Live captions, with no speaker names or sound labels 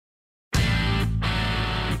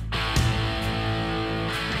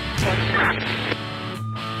The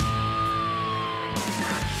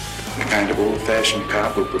kind of old-fashioned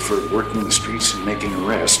cop who preferred working the streets and making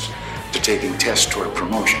arrests to taking tests toward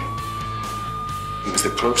promotion. He was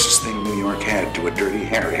the closest thing New York had to a Dirty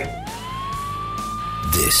Harry.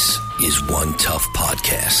 This is One Tough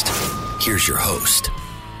Podcast. Here's your host,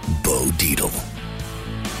 Bo Dietl.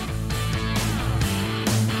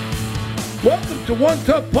 Welcome to One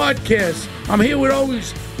Tough Podcast. I'm here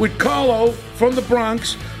with Carlo from the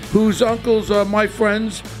Bronx, whose uncles are my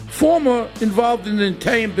friends, former involved in the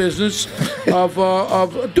Italian business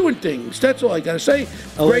of doing things. That's all I got to say.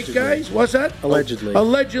 Allegedly. Great guys. What's that? Allegedly.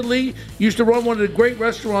 Allegedly. Used to run one of the great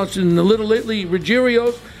restaurants in the Little Italy,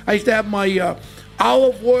 Ruggiero's. I used to have my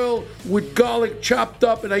olive oil with garlic chopped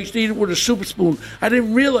up, and I used to eat it with a soup spoon. I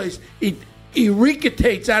didn't realize it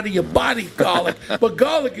irritates out of your body, garlic. But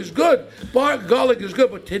garlic is good. Garlic is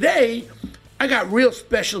good. But today, I got real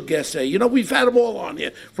special guests here. You know, we've had them all on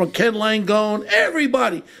here, from Ken Langone,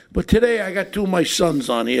 everybody. But today, I got two of my sons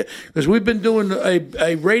on here, because we've been doing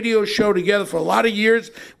a radio show together for a lot of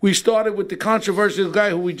years. We started with the controversial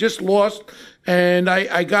guy who we just lost, and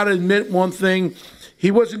I got to admit one thing.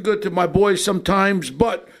 He wasn't good to my boys sometimes,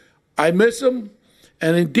 but I miss him.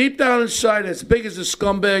 And then deep down inside, as big as a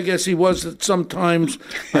scumbag as he was sometimes,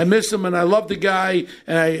 I miss him and I love the guy,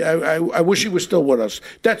 and I wish he was still with us.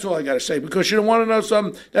 That's all I got to say, because you don't want to know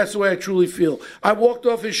something, that's the way I truly feel. I walked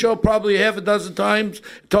off his show probably half a dozen times,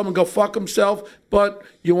 told him to go fuck himself, but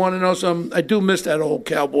you want to know something, I do miss that old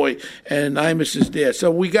cowboy, and I miss his dad. So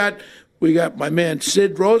we got my man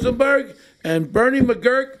Sid Rosenberg and Bernie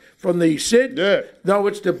McGurk from the Sid. Yeah. No,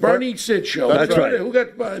 it's the Bernie Sid show. That's right. Who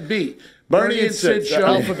got B? Bernie and Sid show,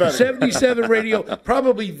 alphabetical. 77 radio,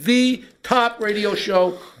 probably the top radio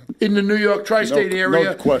show in the New York tri-state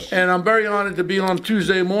area. No question. And I'm very honored to be on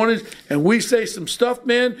Tuesday mornings. And we say some stuff,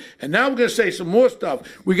 man. And now we're going to say some more stuff.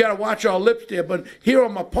 We got to watch our lips there. But here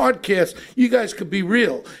on my podcast, you guys could be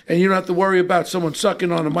real. And you don't have to worry about someone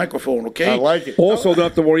sucking on a microphone, okay? I like it. Also, don't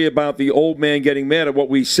have to worry about the old man getting mad at what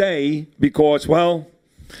we say because, well,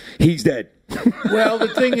 he's dead. Well, the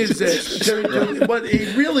thing is this, but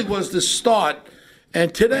it really was the start.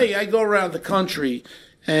 And today I go around the country,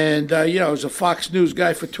 and I was a Fox News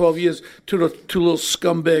guy for 12 years. Two little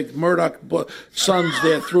scumbag Murdoch sons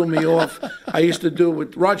there threw me off. I used to do it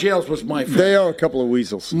with Roger Ailes was my friend. They are a couple of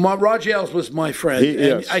weasels. Roger Ailes was my friend.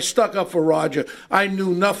 Yes. And I stuck up for Roger. I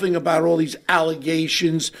knew nothing about all these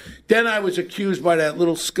allegations. Then I was accused by that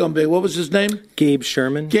little scumbag. What was his name? Gabe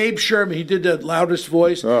Sherman. Gabe Sherman. He did the loudest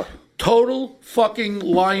voice. Total fucking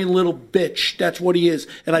lying little bitch. That's what he is.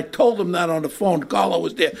 And I told him that on the phone. Carlo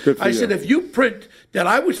was there. I said, if you print that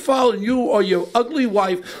I was following you or your ugly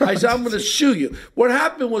wife, I said, I'm going to sue you. What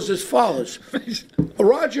happened was as follows.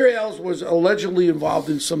 Roger Ailes was allegedly involved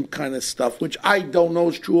in some kind of stuff, which I don't know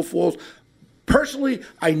is true or false. Personally,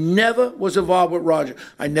 I never was involved with Roger.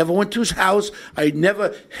 I never went to his house. I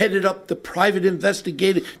never headed up the private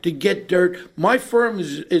investigator to get dirt. My firm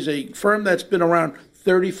is a firm that's been around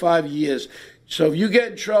 35 years. So if you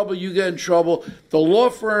get in trouble, you get in trouble. The law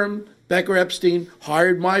firm, Becker Epstein,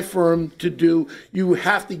 hired my firm to do, you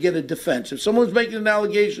have to get a defense. If someone's making an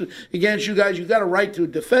allegation against you guys, you got a right to a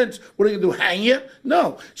defense. What are you going to do, hang you?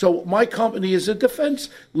 No. So my company is a defense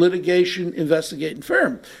litigation investigating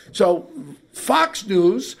firm. So Fox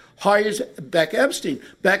News hires Beck Epstein.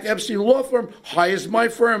 Beck Epstein law firm hires my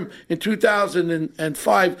firm in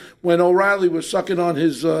 2005 when O'Reilly was sucking on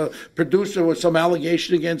his producer with some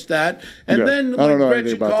allegation against that. And then when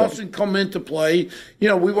Gretchen Carlson come into play,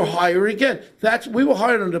 we were hired again. We were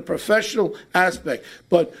hired on the professional aspect.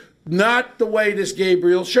 But not the way this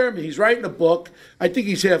Gabriel Sherman. He's writing a book. I think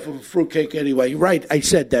he's half of a fruitcake anyway. You're right. I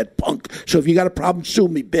said that, punk. So if you got a problem, sue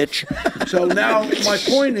me, bitch. So now my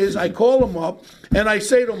point is I call him up and I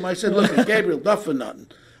say to him, I said, look, Gabriel, not for nothing.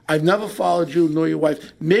 I've never followed you nor your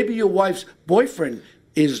wife. Maybe your wife's boyfriend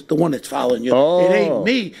is the one that's following you. Oh. It ain't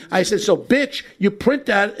me. I said, so, bitch, you print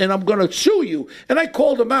that, and I'm going to sue you. And I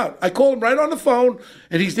called him out. I called him right on the phone,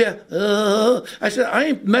 and he's there. I said, I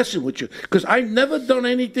ain't messing with you, because I never done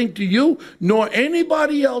anything to you nor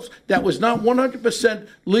anybody else that was not 100%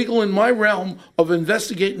 legal in my realm of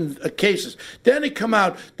investigating cases. Then it come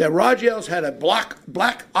out that Roger Ailes had a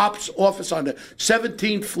black ops office on the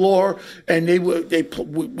 17th floor, and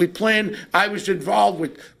we planned. I was involved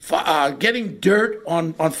with getting dirt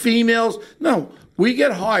on females. No, we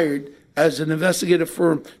get hired as an investigative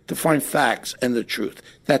firm to find facts and the truth.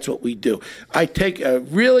 That's what we do. I take a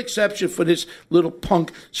real exception for this little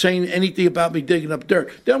punk saying anything about me digging up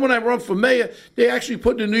dirt. Then when I run for mayor, they actually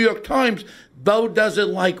put in the New York Times, Bo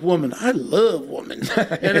doesn't like women. I love women.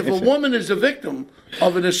 And if a woman is a victim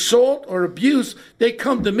of an assault or abuse, they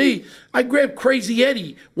come to me. I grabbed Crazy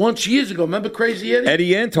Eddie once years ago. Remember Crazy Eddie?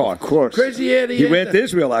 Eddie Antar. Of course. Crazy Eddie. He went to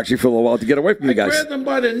Israel, actually, for a little while to get away from you guys. I grabbed him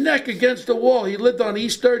by the neck against the wall. He lived on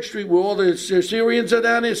East 3rd Street where all the Syrians are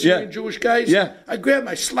down there, Syrian Jewish guys. Yeah. I grabbed him.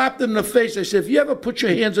 I slapped him in the face. I said, if you ever put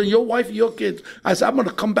your hands on your wife or your kids, I said, I'm going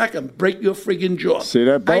to come back and break your friggin' jaw. See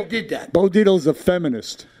that? I did that. Bo Dietl's a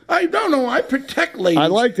feminist. I don't know. I protect ladies. I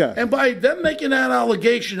like that. And by them making that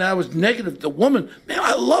allegation, I was negative. The woman, man,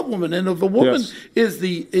 I love women. And if a woman is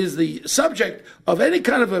the subject of any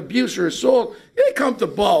kind of abuse or assault, they come to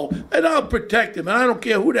Bo, and I'll protect him. And I don't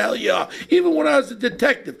care who the hell you are. Even when I was a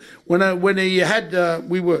detective, we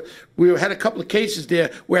had a couple of cases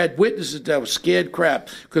there where I had witnesses that were scared crap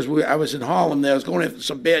because I was in Harlem there. I was going after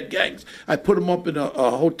some bad gangs. I put them up in a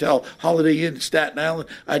hotel, Holiday Inn, Staten Island.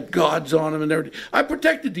 I had guards on them and everything. I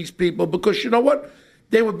protected these people because you know what?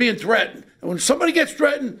 They were being threatened. And when somebody gets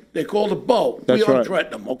threatened, they call the Bo. That's we don't right.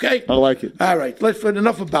 threaten them, okay? I like it. All right.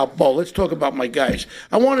 Enough about Bo. Let's talk about my guys.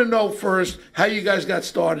 I want to know first how you guys got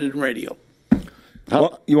started in radio.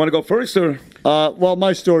 Well, you want to go first, or? Well,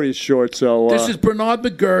 my story is short, so... This is Bernard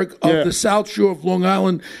McGurk of the South Shore of Long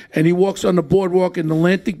Island, and he walks on the boardwalk in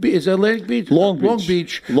Atlantic Beach. Is that Atlantic Beach? Long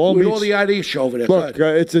Beach. Long Beach. With all the ideas over there. Look,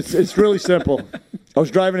 it's really simple. I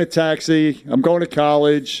was driving a taxi. I'm going to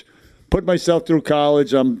college. Put myself through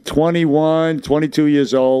college. I'm 21, 22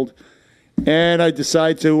 years old, and I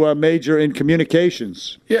decide to major in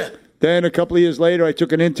communications. Yeah. Then a couple of years later, I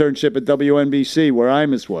took an internship at WNBC, where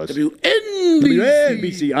Imus was.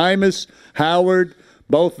 WNBC. Imus, Howard,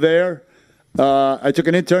 both there. I took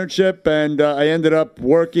an internship, and I ended up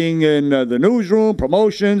working in the newsroom,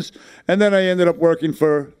 promotions, and then I ended up working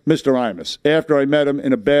for Mr. Imus after I met him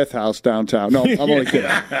in a bathhouse downtown. No, I'm only kidding.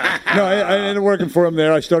 No, I ended up working for him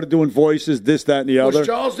there. I started doing voices, this, that, and the other. Was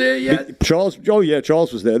Charles there yet? Charles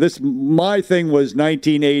was there. My thing was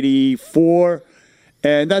 1984.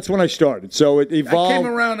 And that's when I started. So it evolved. I came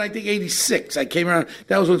around, I think, 86. That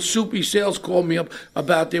was when Soupy Sales called me up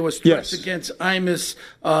about there was threats against Imus,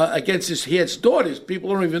 against he has daughters.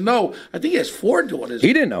 People don't even know. I think he has 4 daughters.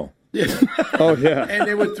 He didn't know. Oh, yeah. And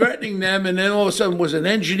they were threatening them, and then all of a sudden was an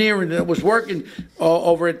engineer and was working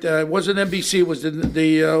over at, it wasn't NBC, it was in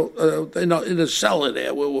the cellar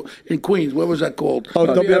there in Queens. What was that called? Oh,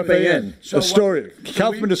 WFAN. So Astoria.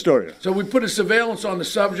 Kaufman Astoria. So we put a surveillance on the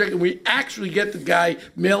subject, and we actually get the guy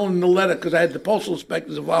mailing the letter, because I had the postal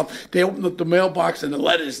inspectors involved. They opened up the mailbox, and the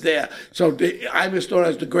letter's there. So Imus thought I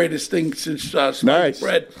was the greatest thing since sliced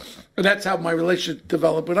bread. And that's how my relationship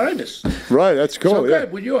developed with Imus. Right, that's cool. So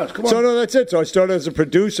good, with yours. Come on. So, no, that's it. So I started as a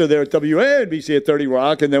producer there at WNBC at 30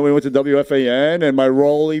 Rock, and then we went to WFAN, and my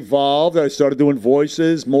role evolved. I started doing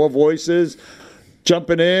voices, more voices,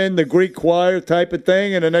 jumping in, the Greek choir type of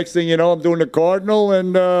thing, and the next thing you know, I'm doing the Cardinal.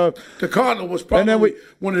 And the Cardinal was probably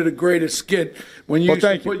one of the greatest skits. When you used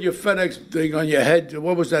to put your FedEx thing on your head,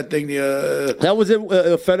 what was that thing? That was a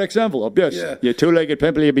FedEx envelope, yes. Yeah. You two-legged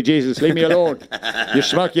pimple, you be Jesus. Leave me alone. You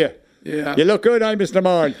schmuck, you. Yeah. You look good, Mr.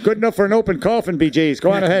 Marn. Good enough for an open coffin, BGs.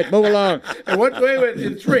 Go on ahead. Move along. And wait,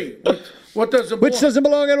 in 3. What doesn't belong? Which doesn't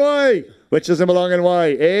belong and why? Which doesn't belong and why?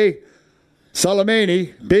 A,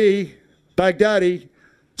 Soleimani. B, Baghdadi.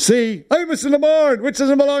 C, Imus in the morning. Which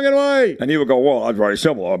doesn't belong and why? And you would go, well, that's very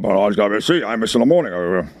simple. But I was going to see Imus in the morning.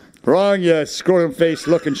 Wrong, you screw-face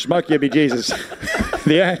looking schmuck, you be Jesus.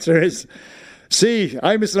 The answer is C,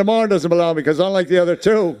 Imus in the morning doesn't belong because unlike the other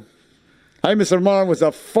two, Imus in the morning was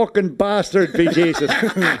a fucking bastard, be Jesus.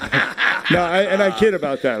 No, I kid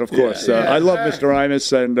about that, of course. I love Mr.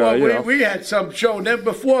 Imus, and we had some show. And then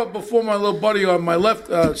before my little buddy on my left,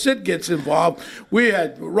 Sid, gets involved, we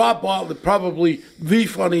had Rob Bartlett, probably the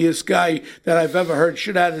funniest guy that I've ever heard.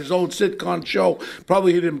 Should have had his own sitcom show.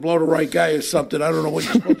 Probably he didn't blow the right guy or something. I don't know what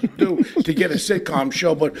you're supposed to do to get a sitcom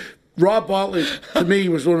show, but Rob Bartlett, to me,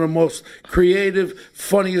 was one of the most creative,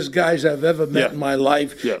 funniest guys I've ever met in my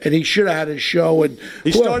life. Yeah. And he should have had his show. And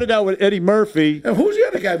he started out with Eddie Murphy. And who's the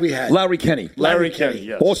other guy we had? Larry Kenny. Larry Kenny,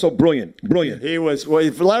 yes. Also brilliant. He was. Well,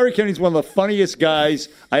 Larry Kenny's one of the funniest guys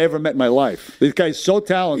I ever met in my life. This guy's so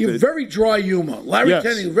talented. He very dry humor. Larry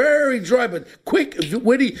Kenny, very dry, but quick,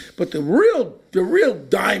 witty. But the real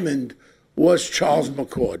diamond was Charles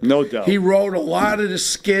McCord. No doubt. He wrote a lot of the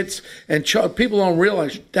skits, and people don't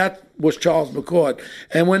realize that was Charles McCord.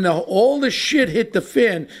 And when all the shit hit the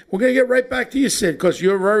fan, we're going to get right back to you, Sid, because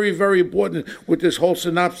you're very, very important with this whole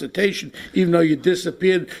synopsitation. Even though you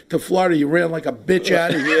disappeared to Florida, you ran like a bitch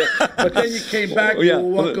out of here. But then you came back.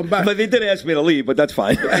 Welcome back. But they did ask me to leave, but that's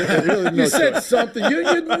fine. You said something.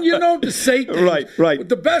 You know to say things. Right. But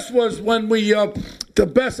the best was when we the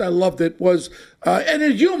best, I loved it, was, and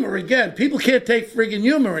his humor, again, people can't take friggin'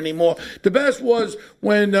 humor anymore. The best was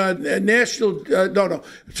when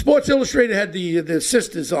Sports Illustrated had the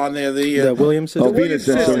sisters on there. The Williams sisters. Venus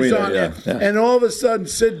and Serena, on there. Yeah. And all of a sudden,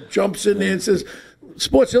 Sid jumps in there and says,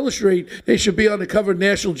 Sports Illustrated, they should be on the cover of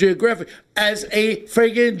National Geographic as a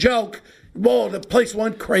friggin' joke. Whoa, the place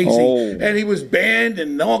went crazy, and he was banned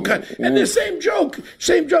and all kinds. And the same joke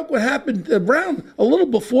what happened around a little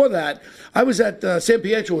before that. I was at San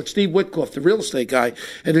Pietro with Steve Whitcroft, the real estate guy,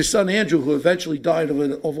 and his son Andrew, who eventually died of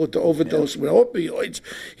an overdose with opioids.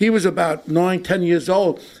 He was about 9-10 years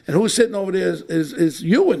old, and who was sitting over there is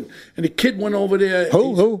Ewing, and the kid went over there.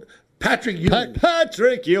 Who? Patrick Ewing.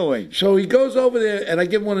 Patrick Ewing. So he goes over there, and I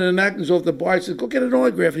give one of the napkins off the bar. I said, go get an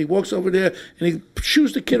autograph. And he walks over there, and he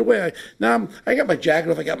shoos the kid away. I got my jacket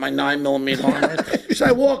off. I got my 9mm on. So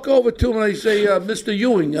I walk over to him, and I say, Mr.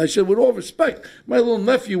 Ewing. I said, with all respect, my little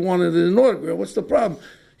nephew wanted an autograph. What's the problem?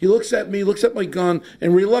 He looks at me, looks at my gun,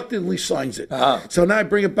 and reluctantly signs it. Uh-huh. So now I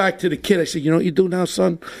bring it back to the kid. I said, you know what you do now,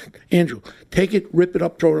 son? Andrew, take it, rip it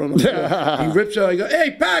up, throw it on the floor. He rips it. I go,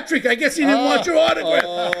 hey, Patrick, I guess he didn't want your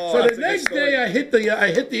autograph. So the next day I hit the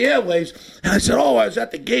airwaves, and I said, I was at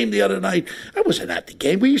the game the other night. I wasn't at the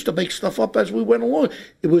game. We used to make stuff up as we went along.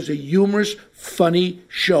 It was a humorous, funny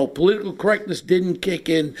show. Political correctness didn't kick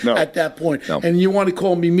in at that point. No. And you want to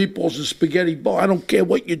call me meatballs and spaghetti ball. I don't care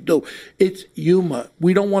what you do. It's humor.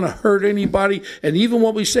 We don't want to hurt anybody. And even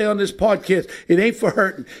what we say on this podcast, it ain't for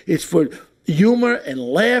hurting. It's for humor and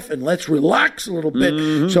laugh and let's relax a little bit.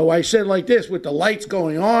 Mm-hmm. So I said like this, with the lights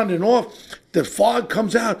going on and off, the fog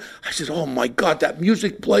comes out. I said, oh, my God, that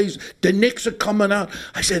music plays. The Knicks are coming out.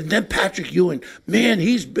 I said, and then Patrick Ewing, man,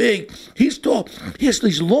 he's big. He's tall. He has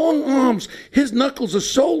these long arms. His knuckles are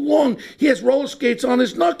so long. He has roller skates on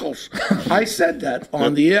his knuckles. I said that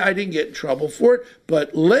on the air. I didn't get in trouble for it.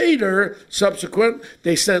 But later, subsequent,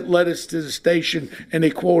 they sent letters to the station, and they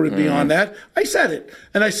quoted me on that. I said it.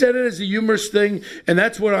 And I said it as a humorous thing, and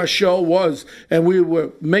that's what our show was. And we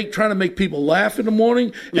were trying to make people laugh in the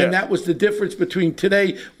morning, and that was the difference between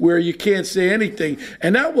today where you can't say anything.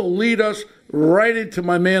 And that will lead us right into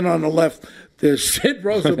my man on the left, there's Sid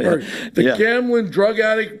Rosenberg, the gambling, drug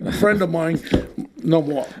addict friend of mine. No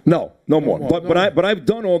more. No more. But I've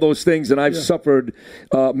done all those things, and I've suffered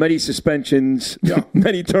many suspensions,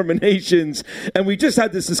 many terminations, and we just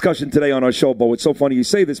had this discussion today on our show, Bo. It's so funny you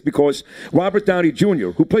say this because Robert Downey Jr.,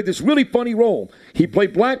 who played this really funny role, he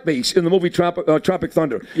played Blackface in the movie Tropic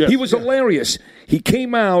Thunder. Yes. He was hilarious. He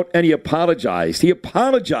came out and he apologized. He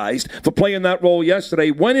apologized for playing that role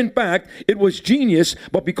yesterday when, in fact, it was genius,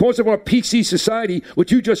 but because of our PC society,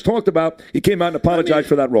 which you just talked about, he came out and apologized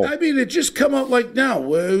for that role. I mean, it just come out like now.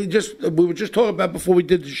 We were just talking about before we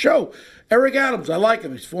did the show. Eric Adams, I like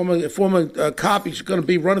him. He's former cop. He's going to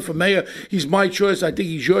be running for mayor. He's my choice. I think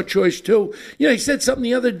he's your choice, too. You know, he said something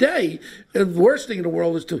the other day. The worst thing in the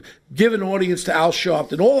world is to give an audience to Al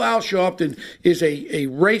Sharpton. All Al Sharpton is a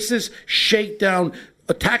racist, shakedown,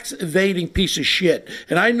 a tax-evading piece of shit.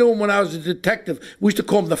 And I knew him when I was a detective. We used to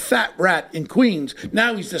call him the fat rat in Queens.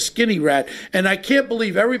 Now he's the skinny rat. And I can't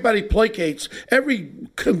believe everybody placates. Every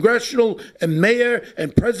congressional and mayor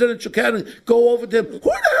and presidential candidate go over to him. Who the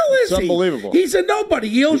hell is he? It's unbelievable. He's a nobody.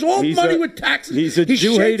 He owes all money with taxes. He's a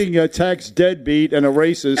Jew-hating tax deadbeat and a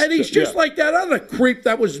racist. And he's just like that other creep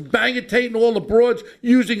that was banging all the broads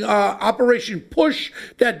using Operation Push,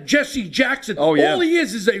 that Jesse Jackson. Oh, yeah. All he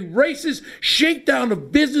is a racist shakedown of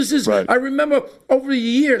businesses. Right. I remember over the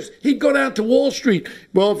years, he'd go down to Wall Street.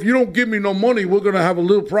 Well, if you don't give me no money, we're going to have a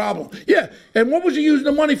little problem. Yeah, and what was he using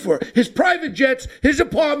the money for? His private jets, his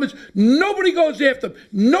apartments. Nobody goes after him.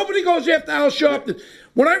 Nobody goes after Al Sharpton.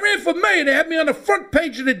 When I ran for mayor, they had me on the front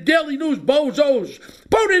page of the Daily News, Bozos.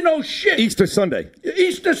 Bo didn't know shit. Easter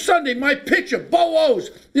Sunday, my picture, Bo O's.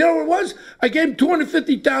 You know what it was? I gave him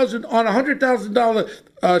 $250,000 on a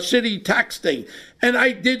 $100,000 city tax thing. And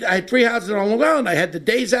I had 3 houses on Long Island. I had the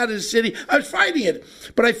days out of the city. I was fighting it.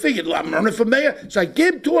 But I figured, I'm running for mayor. So I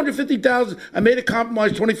gave him $250,000. I made a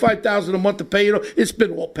compromise, $25,000 a month to pay it off. It's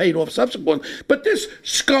been all paid off subsequently. But this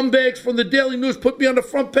scumbags from the Daily News put me on the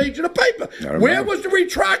front page of the paper. Where was the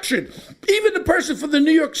retraction? Even the person from the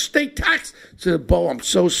New York State tax said, Bo, I'm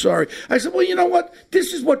so sorry. I said, well, you know what?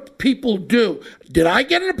 This is what people do. Did I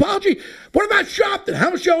get an apology? What about Sharpton?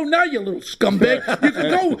 How much you owe now, you little scumbag? You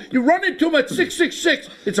can go, you run into him at 666.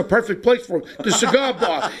 It's a perfect place for him. The cigar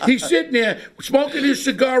bar. He's sitting there smoking his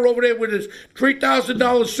cigar over there with his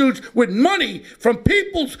 $3,000 suits with money from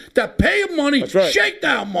people that pay him money,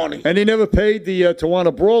 shakedown money. And he never paid the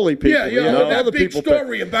Tawana Brawley people. That other big people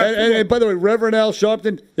story about and by the way, Reverend Al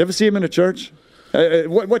Sharpton, you ever see him in a church?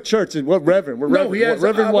 What church? What Reverend?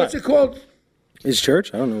 Reverend what? What's it called? His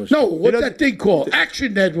church? I don't know. No, what's that thing called?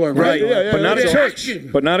 Action Network, right? Right, but not a church. Action.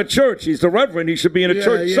 But not a church. He's the reverend. He should be in a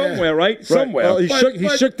church somewhere, right? Somewhere. Well, he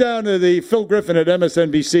shook down to the Phil Griffin at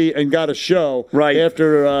MSNBC and got a show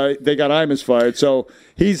after they got Imus fired. So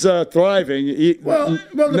he's thriving.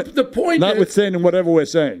 The point notwithstanding whatever we're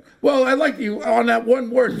saying. Well, I like you on that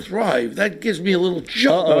one word, thrive. That gives me a little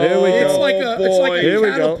jump. Here we go. It's like a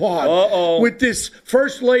catapult with this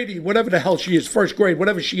first lady, whatever the hell she is, first grade,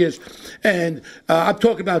 whatever she is. And I'm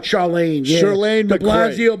talking about Charlene. Yeah. Charlene de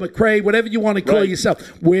Blasio, McCrae, whatever you want to call yourself.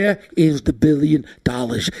 Where is the $1 billion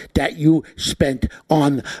that you spent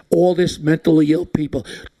on all this mentally ill people?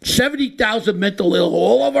 70,000 mental ill,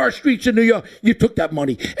 all of our streets in New York. You took that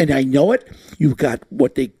money. And I know it. You've got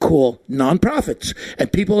what they call nonprofits.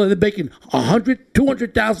 And people that are making $100,000,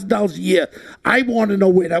 $200,000 a year. I want to know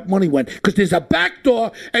where that money went. Because there's a back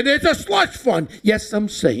door and there's a slush fund. Yes, I'm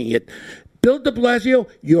saying it. Bill de Blasio,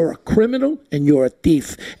 you're a criminal and you're a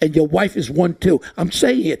thief. And your wife is one too. I'm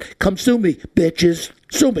saying it. Come sue me, bitches.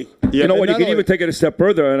 Sue me. You know what? You can even take it a step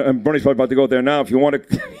further, and Bernie's probably about to go there now. If you want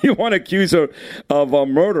to accuse her of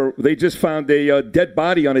murder, they just found a dead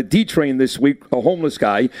body on a D train this week, a homeless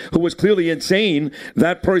guy who was clearly insane.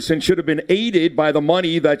 That person should have been aided by the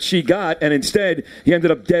money that she got, and instead he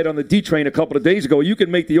ended up dead on the D train a couple of days ago. You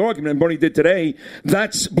can make the argument, and Bernie did today,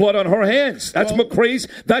 that's blood on her hands. That's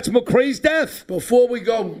McCrae's death. Before we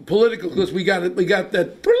go political, because we got that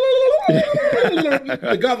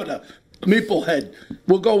the governor. Meeplehead.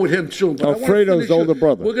 We'll go with him soon. But Alfredo's older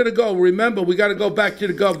brother. We're going to go. Remember, we got to go back to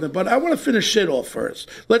the governor. But I want to finish Sid off first.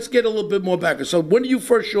 Let's get a little bit more back. So when did you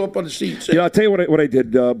first show up on the scene, Sid? I'll tell you what I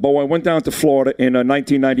did, Bo. I went down to Florida in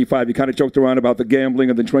 1995. You kind of joked around about the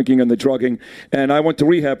gambling and the drinking and the drugging. And I went to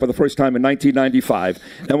rehab for the first time in 1995.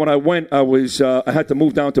 And when I went, I had to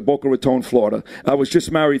move down to Boca Raton, Florida. I was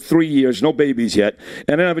just married 3 years, no babies yet, and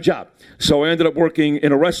I didn't have a job. So I ended up working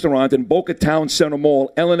in a restaurant in Boca Town Center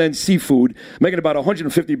Mall, L&N Seafood, making about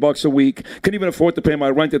 $150 a week. Couldn't even afford to pay my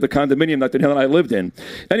rent at the condominium that Danielle and I lived in.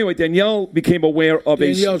 Anyway, Danielle became aware of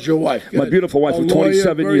Danielle's your wife. My beautiful wife of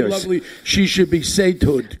 27 very years. Lovely. She should be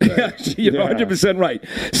sainthood. Yeah, you're 100% right.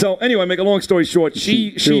 So anyway, make a long story short,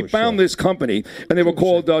 she found this company, and they were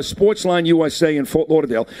called Sportsline USA in Fort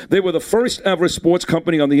Lauderdale. They were the first ever sports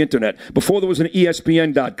company on the internet. Before there was an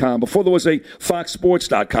ESPN.com, before there was a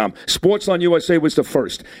FoxSports.com. Sportsline USA was the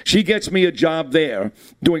first. She gets me a job there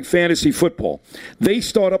doing fantasy football. They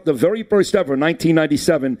start up the very first ever,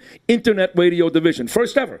 1997, internet radio division.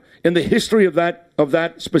 First ever in the history of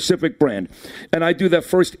that specific brand. And I do that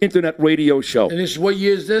first internet radio show. And this, what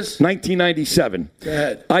year is this? 1997. Go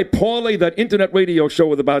ahead. I parlay that internet radio show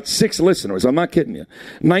with about 6 listeners. I'm not kidding you.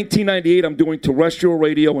 1998, I'm doing terrestrial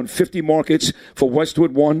radio in 50 markets for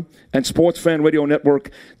Westwood One and Sports Fan Radio Network.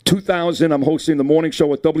 2000, I'm hosting the morning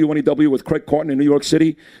show at WNEW with Craig Carton in New York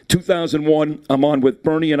City. 2001, I'm on with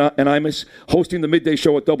Bernie and Imus, hosting the midday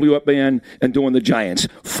show at WFAN and doing the Giants.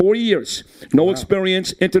 4 years, no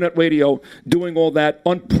experience, internet radio, doing all that,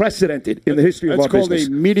 unprecedented in the history of our business. That's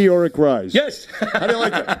called a meteoric rise. Yes. How do you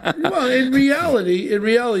like that? Well, in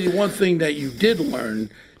reality, one thing that you did learn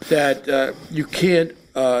that you can't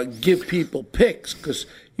give people picks because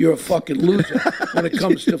you're a fucking loser when it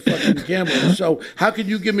comes to fucking gambling. So how can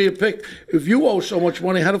you give me a pick? If you owe so much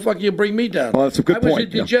money, how the fuck can you bring me down? Well, that's a good point. I was a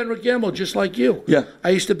degenerate gambler just like you. Yeah. I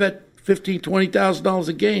used to bet $15,000, $20,000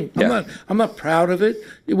 a game. I'm not proud of it.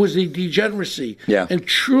 It was a degeneracy. Yeah. And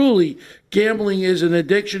truly, gambling is an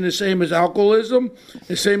addiction, the same as alcoholism,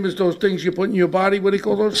 the same as those things you put in your body. What do you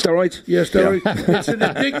call those? Steroids? Yeah, steroids. Yeah. It's an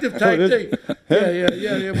addictive type thing.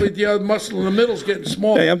 Yeah. With the muscle in the middle's getting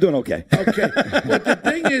smaller. Hey, I'm doing okay. Okay. But the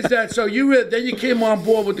thing is that, so then you came on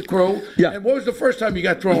board with the crew. Yeah. And what was the first time you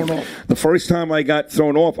got thrown off? The first time I got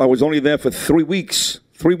thrown off, I was only there for 3 weeks.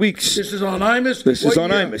 3 weeks. This is on Imus? This is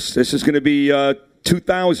on Imus. This is going to be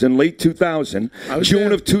 2000, late 2000.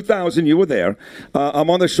 June of 2000, you were there. I'm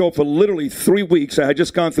on the show for literally 3 weeks. I had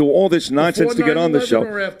just gone through all this nonsense to get on the show.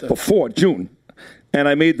 Or after? Before, June. And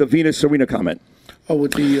I made the Venus Serena comment. Oh,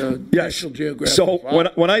 with the National Geographic. So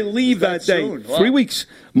when I leave that day, 3 weeks,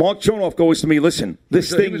 Mark Chernoff goes to me, listen,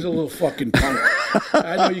 this thing. He was a little fucking punk.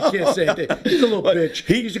 I know you can't say it. He's a little bitch.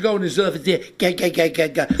 He used to go in his office there.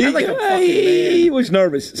 I'm like a fucking man. He was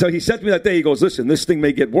nervous. So he said to me that day, he goes, listen, this thing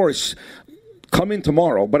may get worse. Come in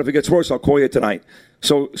tomorrow, but if it gets worse, I'll call you tonight.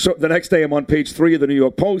 So the next day, I'm on page 3 of the New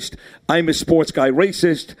York Post. I'm a sports guy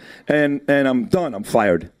racist, and I'm done. I'm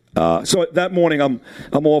fired. So that morning, I'm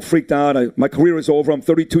all freaked out. My career is over. I'm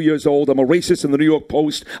 32 years old. I'm a racist in the New York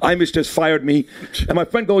Post. Imus just fired me. And my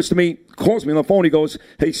friend calls me on the phone. He goes,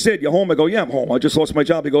 hey, Sid, you home? I go, yeah, I'm home. I just lost my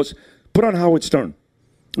job. He goes, put on Howard Stern.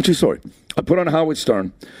 True story. I put on Howard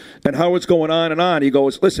Stern, and Howard's going on and on. He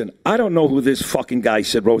goes, listen, I don't know who this fucking guy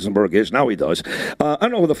Sid Rosenberg is. Now he does. I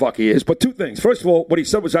don't know who the fuck he is, but two things. First of all, what he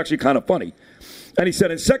said was actually kind of funny. And he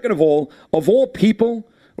said, and second of all people,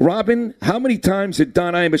 Robin, how many times did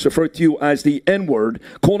Don Imus refer to you as the N-word,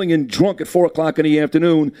 calling in drunk at 4 o'clock in the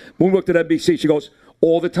afternoon when we worked at NBC? She goes,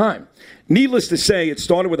 all the time. Needless to say, it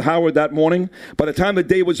started with Howard that morning. By the time the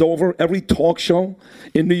day was over, every talk show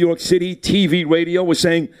in New York City, TV, radio, was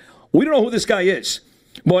saying, we don't know who this guy is.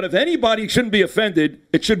 But if anybody shouldn't be offended,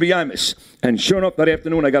 it should be Imus. And sure enough, that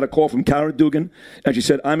afternoon, I got a call from Cara Dugan, and she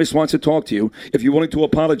said, Imus wants to talk to you. If you're willing to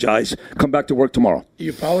apologize, come back to work tomorrow.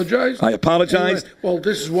 You apologized? I apologized. Well,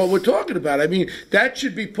 this is what we're talking about. I mean, that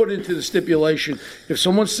should be put into the stipulation. If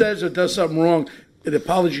someone says or does something wrong, an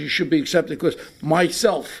apology should be accepted, because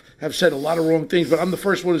myself have said a lot of wrong things, but I'm the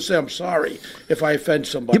first one to say I'm sorry if I offend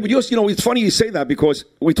somebody. Yeah, but it's funny you say that, because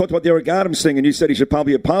we talked about the Eric Adams thing, and you said he should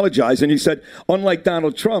probably apologize, and you said, unlike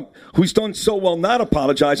Donald Trump, who's done so well not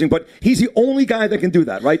apologizing, but he's the only guy that can do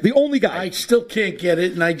that, right? The only guy. I still can't get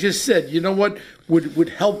it, and I just said, you know what would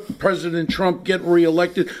help President Trump get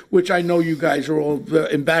reelected, which I know you guys are all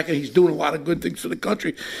in back, and he's doing a lot of good things for the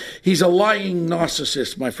country. He's a lying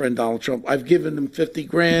narcissist, my friend Donald Trump. I've given him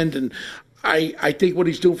 $50,000, and I think what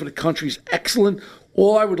he's doing for the country is excellent.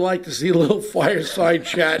 All I would like to see a little fireside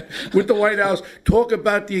chat with the White House, talk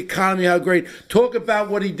about the economy, how great, talk about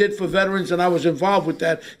what he did for veterans, and I was involved with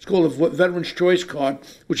that. It's called a Veterans Choice Card,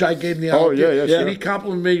 which I gave him the idea. Yeah. And he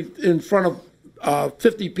complimented me in front of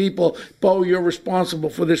 50 people, Bo, you're responsible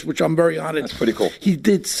for this, which I'm very honored. That's pretty cool. He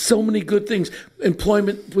did so many good things.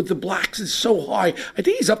 Employment with the blacks is so high. I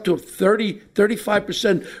think he's up to a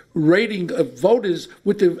 35% rating of voters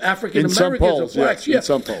with the African Americans or blacks. In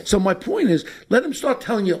some polls. So my point is, let him start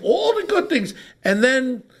telling you all the good things, and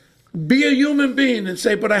then be a human being and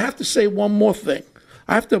say, but I have to say one more thing.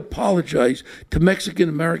 I have to apologize to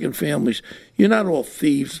Mexican-American families. You're not all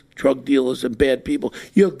thieves, drug dealers, and bad people.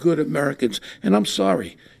 You're good Americans, and I'm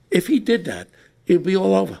sorry. If he did that, it'd be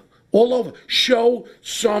all over. All over. Show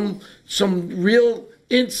some real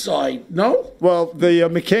insight, no? Well, the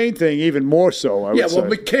McCain thing, even more so, I would say. Yeah,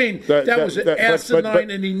 well, McCain, that was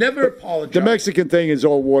asinine, and he never apologized. The Mexican thing is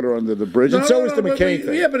all water under the bridge, and so is the McCain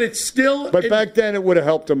thing. Yeah, but it's still... But back then, it would have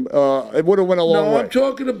helped him. It would have went a long way. No, I'm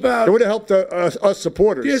talking about... It would have helped us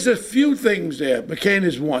supporters. There's a few things there. McCain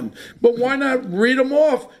is one. But why not read them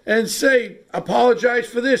off and say, apologize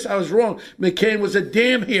for this, I was wrong. McCain was a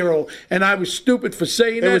damn hero, and I was stupid for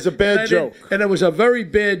saying that. It was a bad joke. And it was a very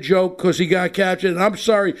bad joke because he got captured, and I'm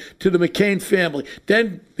sorry to the McCain family.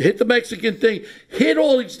 Then hit the Mexican thing, hit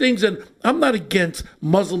all these things, and I'm not against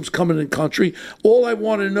Muslims coming in the country. All I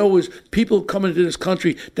want to know is people coming into this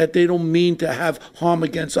country that they don't mean to have harm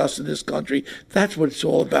against us in this country. That's what it's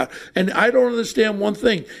all about. And I don't understand one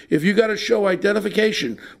thing. If you got to show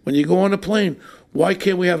identification when you go on a plane, why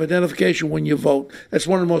can't we have identification when you vote? That's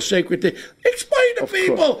one of the most sacred things. Explain to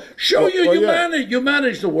people. Show your humanity. Yeah.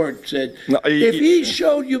 Humanity's the word, Sid. No, if he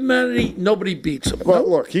showed humanity, nobody beats him. Well,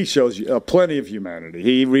 look, he shows plenty of humanity.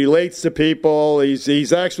 He relates to people.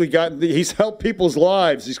 He's actually he's helped people's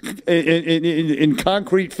lives. He's in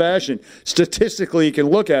concrete fashion. Statistically, you can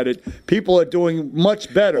look at it. People are doing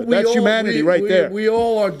much better. That's humanity right there. We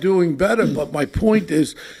all are doing better, but my point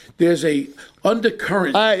is there's a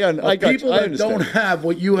undercurrent of people that don't have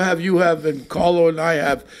what you have, and Carlo and I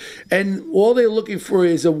have, and all they're looking for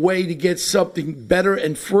is a way to get something better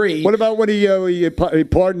and free. What about when he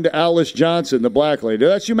pardoned Alice Johnson, the black lady?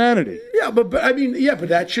 That's humanity. Yeah, but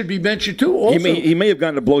that should be mentioned too. Also, he may have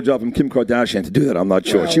gotten a blowjob from Kim Kardashian to do that. I'm not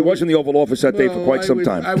sure. She was in the Oval Office that day for quite some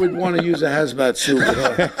time. I would want to use a hazmat suit with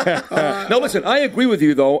her. No, listen, I agree with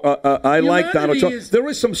you though. I like Donald Trump. There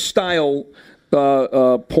is some style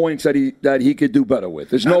points that he could do better with.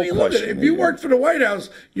 There's no question. If you work for the White House,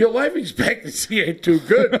 your life expectancy ain't too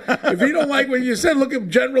good. If you don't like what you said, look at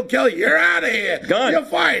General Kelly. You're out of here. Gone. You're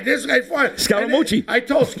fired. This guy's fired. Scaramucci. I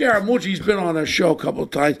told Scaramucci, he's been on our show a couple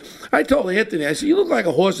of times. I told Anthony, I said, you look like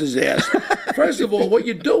a horse's ass. First of all, what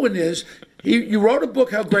you're doing is, you wrote a book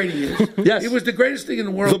how great he is. Yes. He was the greatest thing in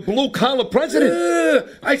the world. The blue-collar president.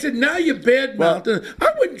 I said, now you're bad-mouthing.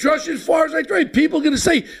 I wouldn't trust you as far as I tried. People are going to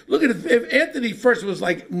say, look at it. If Anthony first was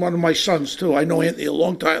like one of my sons, too. I know Anthony a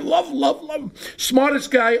long time. Love him. Smartest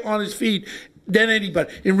guy on his feet than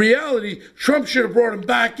anybody. In reality, Trump should have brought him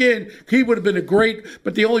back in. He would have been a great,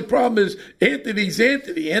 but the only problem is Anthony's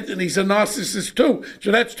Anthony. Anthony's a narcissist too.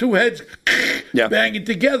 So that's two heads banging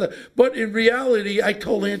together. But in reality, I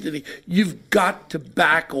told Anthony, you've got to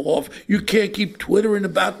back off. You can't keep twittering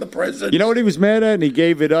about the president. You know what he was mad at? And he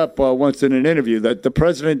gave it up once in an interview, that the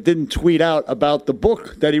president didn't tweet out about the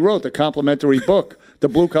book that he wrote, the complimentary book. the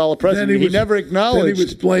blue-collar president. He never acknowledged. Then he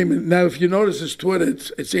was blaming. Now, if you notice his Twitter,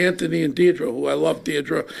 it's Anthony and Deirdre, who I love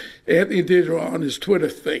Deirdre. Anthony and Deirdre on his Twitter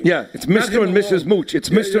thing. Yeah, it's Mr. and Mrs. Mooch. It's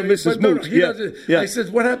Mr. and Mrs. Mooch. I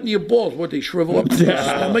said, what happened to your balls? What, they shrivel up to the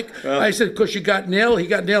stomach? I said, because he got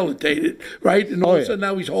nail-tated, right? And all of a sudden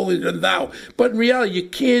now he's holier than thou. But in reality, you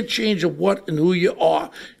can't change the what and who you are.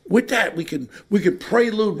 With that, we can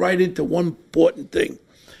prelude right into one important thing.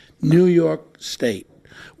 New York State.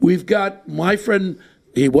 We've got my friend,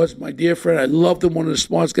 he was my dear friend, I loved him, one of the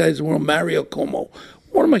smartest guys in the world, Mario Cuomo.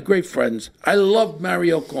 One of my great friends. I loved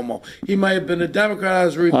Mario Cuomo. He might have been a Democrat, I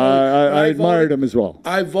was a Republican. I admired him as well.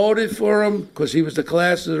 I voted for him because he was the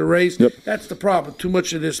class of the race. Yep. That's the problem. Too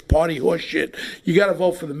much of this party horse shit. You got to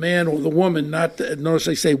vote for the man or the woman, notice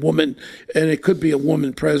I say woman, and it could be a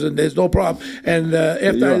woman president. There's no problem. And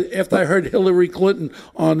after I heard Hillary Clinton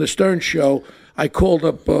on the Stern Show, I called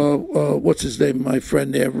up, what's his name, my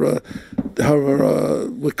friend there, with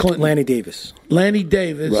Clinton. Lanny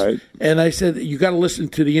Davis. Right. And I said, you got to listen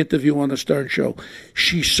to the interview on the Stern Show.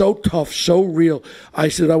 She's so tough, so real. I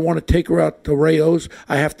said, I want to take her out to Rayo's.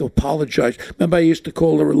 I have to apologize. Remember, I used to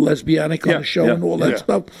call her a lesbianic on the show and all that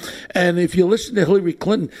stuff. And if you listen to Hillary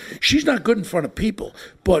Clinton, she's not good in front of people,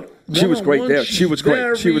 but she was great there. She was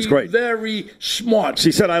great. She was great. Very smart.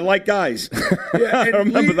 She said, I like guys. Yeah, and I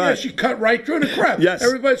remember that. She cut right through the crap. Yes.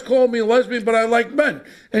 Everybody's calling me a lesbian, but I like men.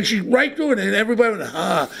 And she's right through it, and everybody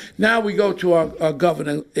went, Now we go to our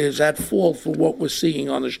governor is at fault for what we're seeing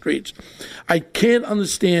on the streets. I can't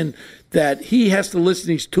understand that he has to listen to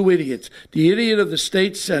these two idiots, the idiot of the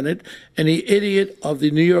state Senate and the idiot of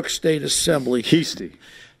the New York State Assembly. Heasty.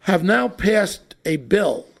 Have now passed a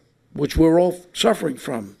bill, which we're all suffering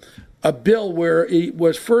from, a bill where it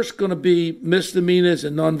was first going to be misdemeanors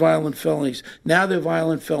and nonviolent felonies. Now they're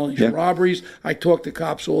violent felonies. Yeah. Robberies, I talk to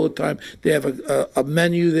cops all the time. They have a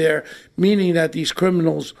menu there, meaning that these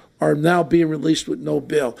criminals are now being released with no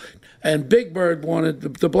bail. And Big Bird wanted,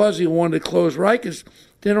 de Blasio wanted to close Rikers.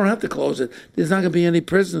 They don't have to close it. There's not going to be any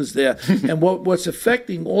prisons there. And what's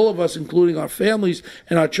affecting all of us, including our families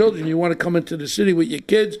and our children, you want to come into the city with your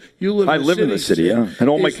kids, you live in the city. I live in the city, yeah. And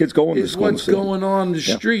all my kids go in the school. What's going on in the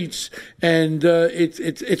streets. And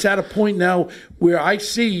it's at a point now where I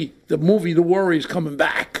see the movie The Warriors coming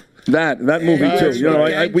back. That movie too. You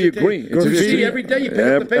know, we agree. See, every day you pick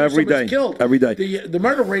up the paper, somebody's killed. Every day. The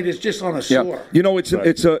murder rate is just on a soar. You know, it's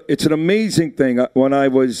an amazing thing. When I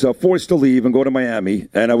was forced to leave and go to Miami,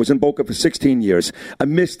 and I was in Boca for 16 years, I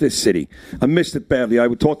missed this city. I missed it badly. I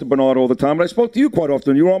would talk to Bernard all the time, and I spoke to you quite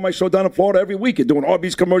often. You were on my show down in Florida every week. You're doing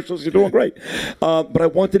Arby's commercials. You're doing great. But I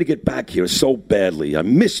wanted to get back here so badly. I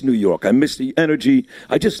miss New York. I miss the energy.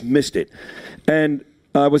 I just missed it. And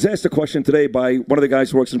I was asked a question today by one of the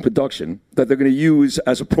guys who works in production that they're going to use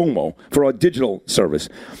as a promo for our digital service.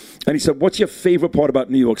 And he said, what's your favorite part about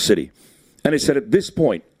New York City? And I said, at this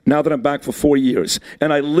point, now that I'm back for 4 years,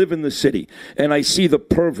 and I live in the city, and I see the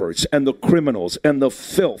perverts and the criminals and the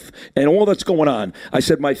filth and all that's going on, I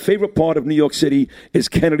said my favorite part of New York City is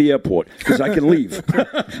Kennedy Airport, because I can leave.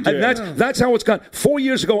 And that's how it's gone. 4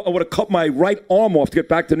 years ago, I would have cut my right arm off to get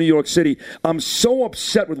back to New York City. I'm so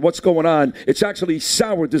upset with what's going on. It's actually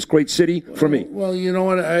soured this great city for me. Well, you know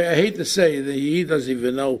what? I hate to say that he doesn't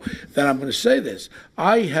even know that I'm going to say this.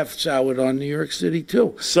 I have soured on New York City,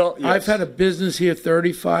 too. So yes. I've had a business here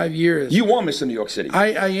 35 years. You are Mr. New York City.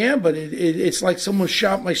 I am, but it's like someone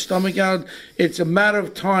shot my stomach out. It's a matter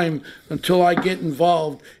of time until I get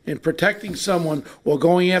involved in protecting someone or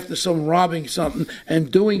going after someone, robbing something,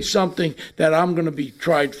 and doing something that I'm going to be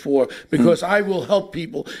tried for, because I will help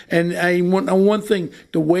people. And one thing,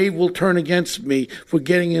 the wave will turn against me for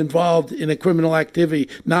getting involved in a criminal activity,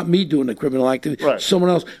 not me doing a criminal activity, someone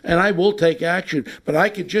else. And I will take action, but I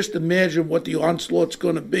could just imagine what the onslaught's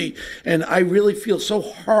going to be. And I really feel so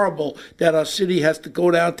horrible that our city has to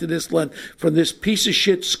go down to this length from this piece of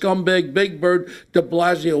shit scumbag Big Bird de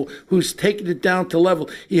Blasio, who's taking it down to level.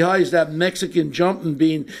 He hires that Mexican jumping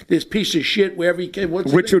bean, this piece of shit wherever he can.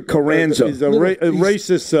 Richard Carranza. He's a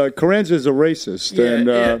racist. Carranza's a racist,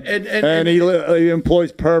 and he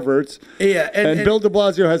employs perverts. Yeah, and Bill de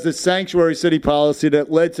Blasio has this sanctuary city policy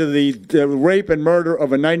that led to the rape and murder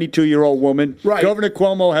of a 92-year-old woman. Right. Governor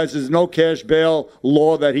Cuomo has his no cash bail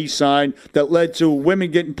law that he signed that led to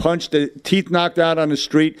women getting punched, teeth knocked out on the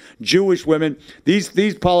street, Jewish women.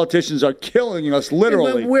 These politicians are killing us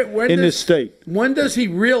literally in this state. When does he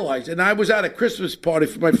realize? And I was at a Christmas party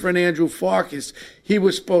for my friend Andrew Farkas. He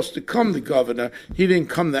was supposed to come, the governor. He didn't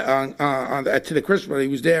come to the Christmas party.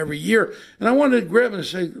 He was there every year. And I wanted to grab him and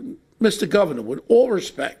say, Mr. Governor, with all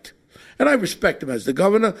respect, and I respect him as the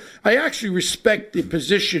governor, I actually respect the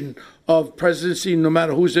position of presidency, no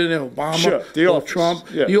matter who's in there, Obama or Trump,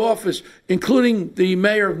 the office, including the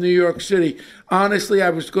mayor of New York City. Honestly,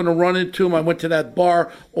 I was going to run into him. I went to that bar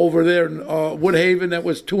over there in Woodhaven that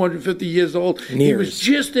was 250 years old. Nears. He was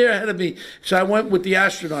just there ahead of me. So I went with the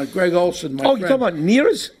astronaut, Greg Olson, my friend. You're talking about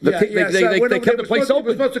Nears? They kept the place open. It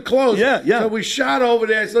was supposed to close. Yeah. So we shot over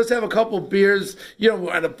there. I said, let's have a couple of beers,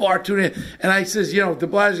 at a bar tune. And I says, de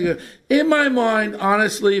Blasio, in my mind,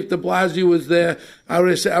 honestly, if de Blasio was there, I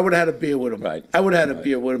would have had a beer with him. Right. I would have had a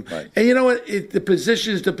beer with him. Right. And you know what? The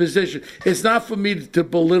position is the position. It's not for me to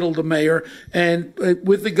belittle the mayor. And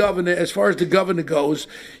with the governor, as far as the governor goes,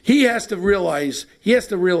 he has to realize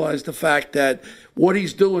the fact that what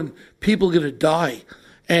he's doing, people are going to die.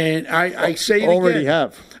 And I say it already again.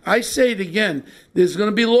 have. I say it again. There's going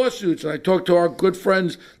to be lawsuits. And I talked to our good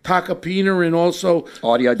friends Taka Pina and also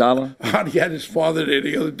Audie Adala. Audie had his father there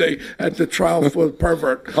the other day at the trial for the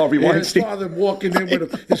pervert. Harvey Weinstein.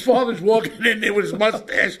 His father's walking in there with his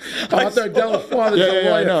mustache. Arthur Adela's father's a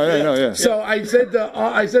lawyer. I know, yeah. So I said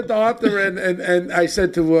to Arthur and I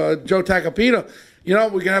said to Joe Takapina, we're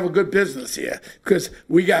going to have a good business here because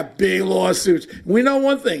we got big lawsuits. We know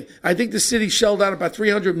one thing. I think the city shelled out about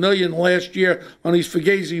 $300 million last year on these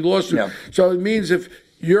Fugazi lawsuits. Yeah. So it means if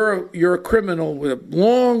you're a criminal with a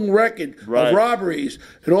long record of robberies,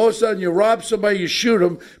 and all of a sudden you rob somebody, you shoot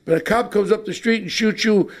them, but a cop comes up the street and shoots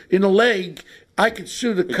you in the leg, I could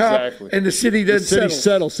sue the cop, and the city then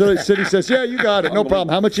settles. So the city says, yeah, you got it, no problem.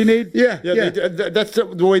 How much you need? Yeah. That's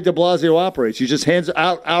the way de Blasio operates. He just hands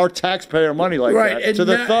out our taxpayer money like that to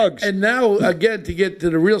the thugs. And now, again, to get to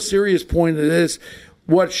the real serious point of this,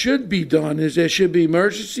 what should be done is there should be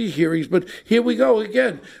emergency hearings. But here we go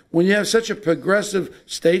again. When you have such a progressive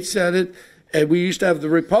state senate, and we used to have the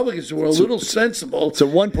Republicans who were a little sensible. It's a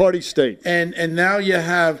one-party state. And now you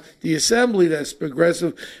have the assembly that's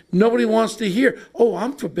progressive. Nobody wants to hear,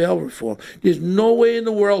 I'm for bail reform. There's no way in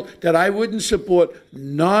the world that I wouldn't support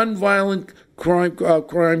nonviolent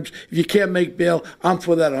crimes. If you can't make bail, I'm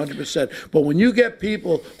for that 100%. But when you get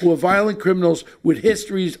people who are violent criminals with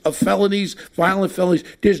histories of violent felonies,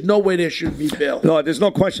 there's no way there should be bail. No, there's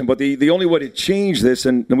no question. But the only way to change this,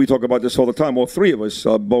 and we talk about this all the time, all three of us,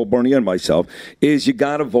 Bo, Bernie, and myself, is you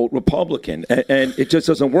got to vote Republican. And it just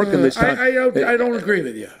doesn't work in this time. I don't agree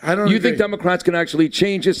with you. You think Democrats can actually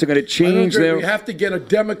change this? They're going to change their... We have to get a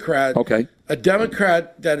Democrat. Okay. A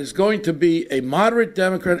Democrat that is going to be a moderate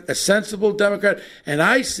Democrat, a sensible Democrat. And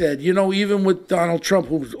I said, even with Donald Trump,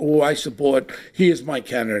 who I support, he is my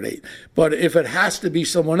candidate. But if it has to be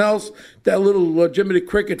someone else, that little Jimmy the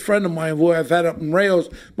Cricket friend of mine who I've had up in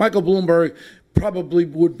Rayos, Michael Bloomberg, probably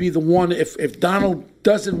would be the one. If Donald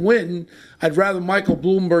doesn't win, I'd rather Michael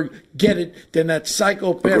Bloomberg get it than that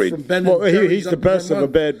psychopath from Ben. Well, he's the best of a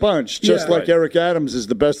bad bunch, just like Eric Adams is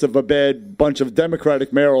the best of a bad bunch of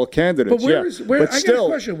Democratic mayoral candidates. But still,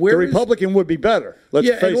 the Republican would be better. Let's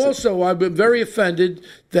face it. And also, I've been very offended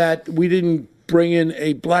that we didn't bring in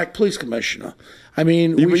a black police commissioner. I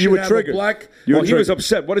mean, you were triggered. He was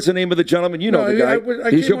upset. What is the name of the gentleman? You know the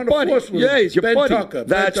guy. He's your buddy. Yeah, he's your Ben buddy. Tucker.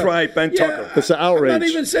 That's right, Ben Tucker. It's an outrage. I'm not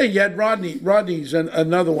even saying you had Rodney. Rodney's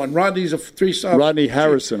another one. Rodney's a three-star. Rodney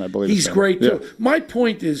Harrison, I believe. He's great, too. My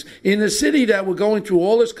point is, in a city that we're going through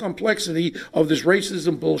all this complexity of this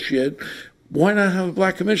racism bullshit, why not have a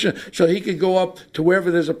black commissioner so he could go up to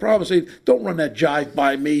wherever there's a problem and say, don't run that jive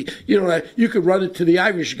by me. You could run it to the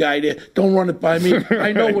Irish guy there. Don't run it by me.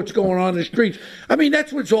 I know what's going on in the streets. I mean,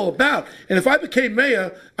 that's what it's all about. And if I became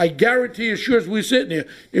mayor, I guarantee you, sure as we're sitting here,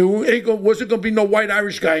 it wasn't going to be no white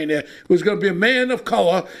Irish guy in there. It was going to be a man of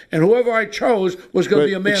color, and whoever I chose was going to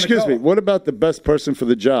be a man of color. Excuse me, what about the best person for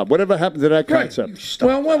the job? Whatever happened to that concept?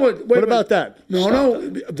 Well, what about that? No,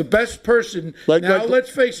 the best person. Let's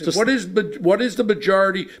face it. What is the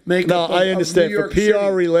majority makeup? No, I understand. For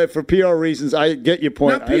PR reasons, I get your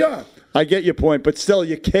point. Not PR. I get your point, but still,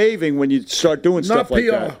 you're caving when you start doing stuff like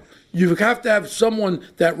that. You have to have someone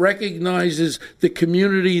that recognizes the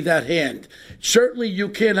community at hand. Certainly, you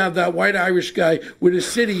can't have that white Irish guy with a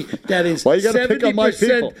city that is 70%. Well, you got to pick on my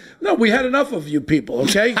people. No, we had enough of you people,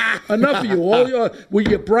 okay? Enough of you. All with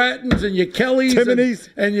your Brattons and your Kellys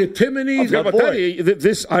and your Timoneys.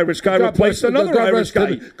 This Irish guy replaced another Irish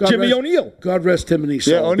guy, Jimmy O'Neill. God rest Timothy's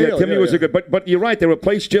soul. Yeah, O'Neill. Timmy was a good. But you're right. They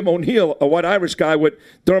replaced Jim O'Neill, a white Irish guy, with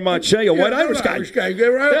Dermot Shea, a white Irish guy.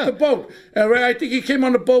 Right off the boat. I think he came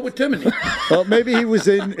on the boat with Timothy. Well, maybe he was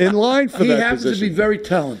in line for that position. He happens to be very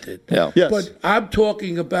talented. Yeah. Yes. But I'm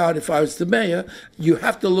talking about, if I was the mayor, you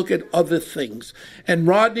have to look at other things. And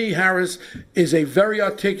Rodney Harris is a very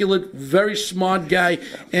articulate, very smart guy.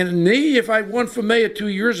 And me, if I won for mayor 2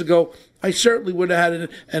 years ago, I certainly would have had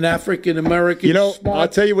an African American, smart, I'll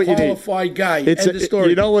tell you what qualified you need. guy. End of story.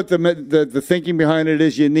 You know what the thinking behind it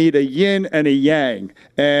is? You need a yin and a yang,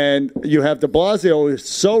 and you have De Blasio, who is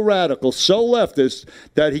so radical, so leftist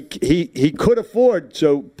that he could afford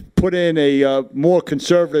to put in a more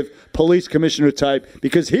conservative police commissioner type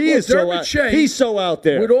because he's so out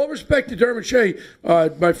there. With all respect to Dermot Shea,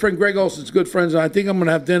 my friend Greg Olson's good friends, and I think I'm going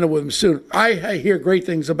to have dinner with him soon. I hear great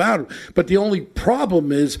things about him, but the only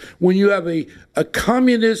problem is when you have a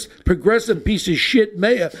communist, progressive piece of shit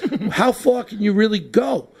mayor, how far can you really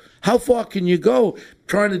go? How far can you go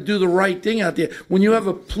trying to do the right thing out there when you have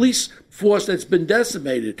a police force that's been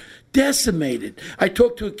decimated? I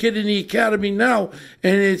talked to a kid in the academy now,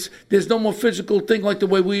 and there's no more physical thing like the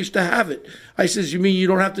way we used to have it. I says, you mean you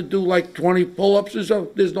don't have to do like 20 pull-ups or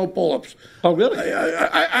so? There's no pull-ups. Oh, really?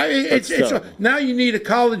 Now you need a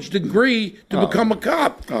college degree to become a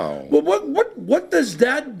cop. Oh. Well, what does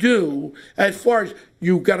that do as far as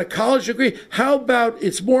you got a college degree? How about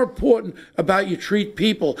it's more important about you treat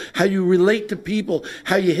people, how you relate to people,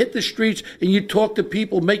 how you hit the streets and you talk to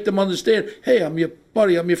people, make them understand, hey, I'm your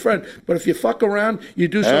buddy, I'm your friend. But if you fuck around, you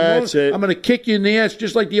do something wrong, I'm going to kick you in the ass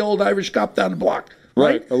just like the old Irish cop down the block.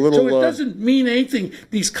 Right? A little, so it doesn't mean anything.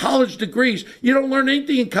 These college degrees, you don't learn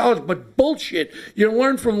anything in college but bullshit. You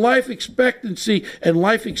learn from life expectancy and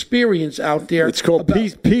life experience out there. It's called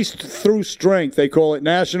peace through strength. They call it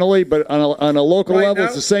nationally, but on a local level,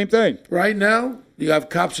 it's the same thing. Right now, you have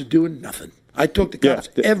cops who are doing nothing. I talk to cops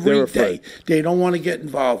every day. They don't want to get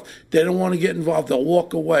involved. They'll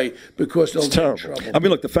walk away because they'll get in trouble. I mean,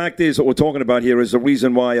 look, the fact is what we're talking about here is the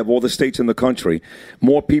reason why of all the states in the country,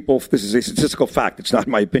 more people, this is a statistical fact, it's not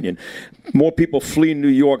my opinion, more people flee New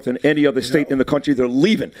York than any other state in the country. They're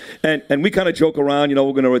leaving. And we kind of joke around, we're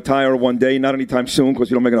going to retire one day, not anytime soon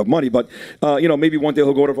because we don't make enough money, but, maybe one day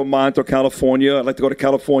he'll go to Vermont or California. I'd like to go to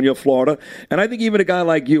California, Florida. And I think even a guy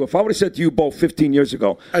like you, if I would have said to you both 15 years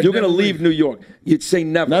ago, you're going to leave New York, you'd say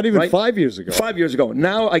never. Not even right? 5 years ago. 5 years ago.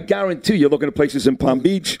 Now I guarantee you're looking at places in Palm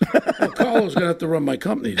Beach. Well, Carlo's going to have to run my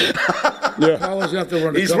company. Carlo's going to have to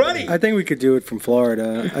run He's company. ready. I think we could do it from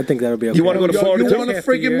Florida. I think that'll be okay. You want to go to Florida too? You want to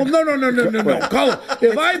freaking move? No. Carlo,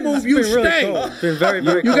 if I move, you stay. It's been very,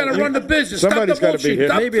 very You got to run the business. Somebody's got to be here.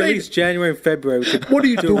 Maybe at least January and February. We could what are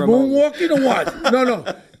you doing, moonwalking or what? No.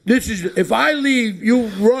 This is, if I leave, you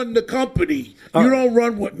run the company. You don't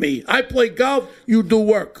run with me. I play golf, you do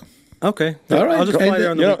work. Okay. All right. I'll just fly there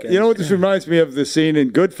on the weekend. You know what this reminds me of? The scene in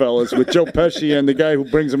Goodfellas with Joe Pesci and the guy who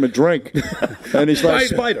brings him a drink. And he's like,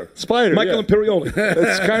 Spider, Michael Imperioli.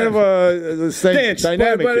 It's kind of the same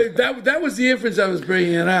dynamic. But that was the inference I was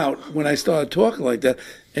bringing out when I started talking like that.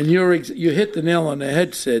 And you hit the nail on the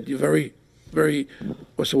head, Sid. You're very, very,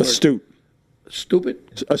 what's the word? Astute.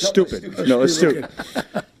 Stupid? Astute. No, astute.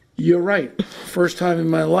 Okay. You're right. First time in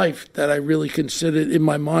my life that I really considered in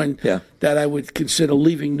my mind that I would consider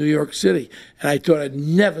leaving New York City. And I thought I'd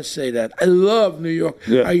never say that. I love New York.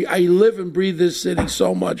 Yeah. I live and breathe this city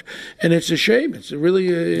so much. And it's a shame. It's really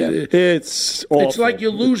It's awful. It's like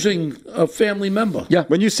you're losing a family member. Yeah.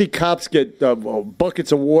 When you see cops get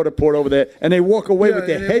buckets of water poured over there and they walk away with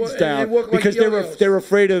their heads down because they're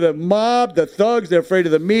afraid of the mob, the thugs, they're afraid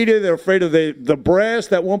of the media, they're afraid of the brass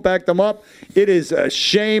that won't back them up. It is a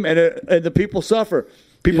shame, and the people suffer.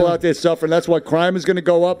 People out there suffering. That's why crime is going to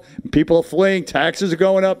go up. People are fleeing. Taxes are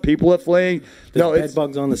going up. People are fleeing. There's bed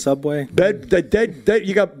bugs on the subway.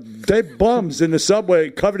 You got dead bums in the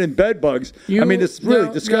subway covered in bed bugs. It's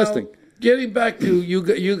really disgusting. Getting back to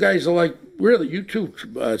you guys are like, really, you too,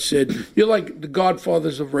 Sid. You're like the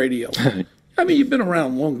godfathers of radio. I mean, you've been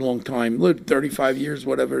around a long, long time. Lived 35 years,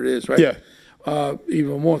 whatever it is, right? Yeah.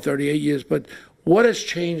 Even more, 38 years. But what has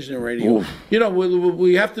changed in radio? Oof.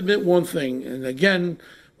 We have to admit one thing, and again,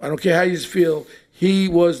 I don't care how you feel, he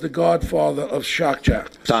was the godfather of Shock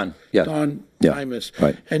Jock. Don Imus.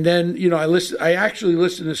 Right. And then, I actually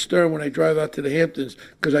listen to Stern when I drive out to the Hamptons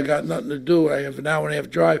because I got nothing to do. I have an hour and a half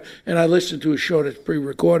drive, and I listen to a show that's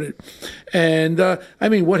pre-recorded. And,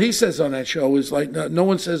 what he says on that show is like, no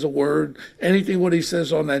one says a word. Anything what he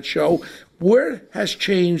says on that show. Where has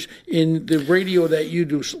changed in the radio that you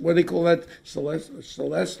do? What do they call that?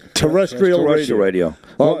 Celeste? Terrestrial radio.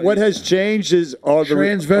 What has changed is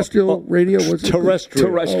transvestial radio. What's terrestrial.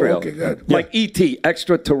 Terrestrial. Oh, okay, good. Like E.T.,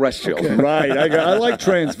 extraterrestrial. Okay. Right. I like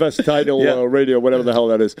transvestital radio, whatever the hell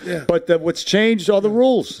that is. Yeah. But what's changed are the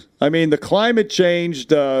rules. I mean, the climate changed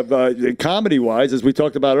comedy-wise, as we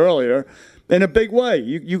talked about earlier. In a big way,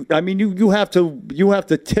 you have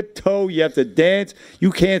to tiptoe. You have to dance.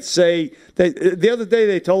 You can't say that. The other day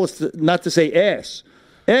they told us not to say ass.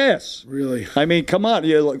 ass. Really? I mean, come on.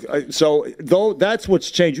 So though that's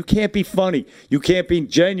what's changed. You can't be funny. You can't be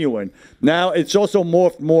genuine. Now it's also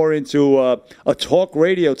morphed more into a talk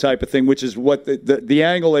radio type of thing, which is what the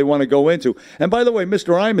angle they want to go into. And by the way,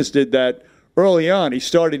 Mr. Imus did that early on.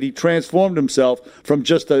 He transformed himself from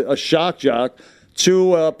just a shock jock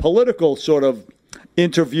to a political sort of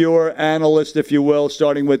interviewer, analyst, if you will,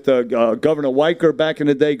 starting with Governor Weicker back in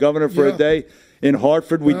the day, governor for a day in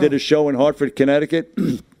Hartford. We did a show in Hartford, Connecticut.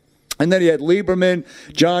 And then he had Lieberman,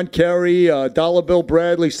 John Kerry, Dollar Bill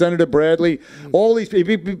Bradley, Senator Bradley. All these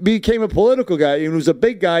people. He became a political guy. He was a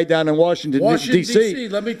big guy down in Washington D.C.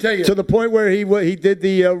 Let me tell you. To the point where he did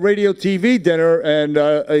the radio TV dinner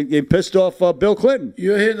and he pissed off Bill Clinton.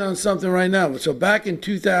 You're hitting on something right now. So back in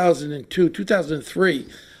 2002, 2003,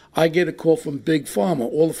 I get a call from Big Pharma,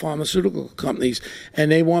 all the pharmaceutical companies,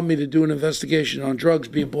 and they want me to do an investigation on drugs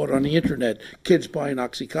being bought on the internet, kids buying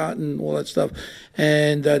OxyContin, all that stuff.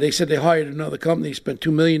 And they said they hired another company, spent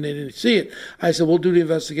 $2 million, they didn't see it. I said, we'll do the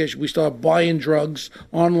investigation. We started buying drugs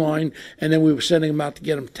online, and then we were sending them out to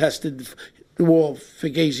get them tested. All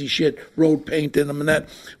fugazi shit, road paint in them and that.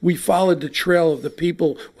 We followed the trail of the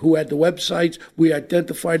people who had the websites. We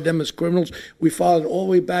identified them as criminals. We followed all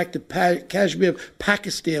the way back to Kashmir,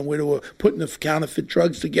 Pakistan, where they were putting the counterfeit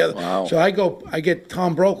drugs together. Wow. So I get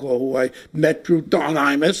Tom Brokaw, who I met through Don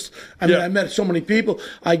Imus. I met so many people.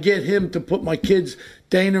 I get him to put my kids,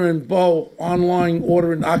 Dana and Bo, online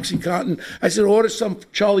ordering OxyContin. I said, order some.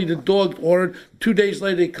 Charlie the dog ordered. 2 days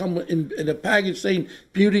later, they come in a package saying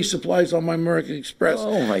beauty supplies on my American Express.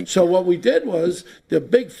 Oh, my So what we did was, the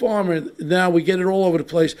Big Pharma, now we get it all over the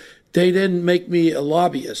place. They didn't make me a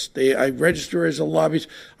lobbyist. I register as a lobbyist.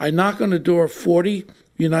 I knock on the door of 40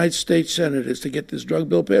 United States senators to get this drug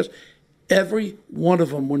bill passed. Every one of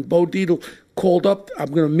them, when Bo Dietl called up,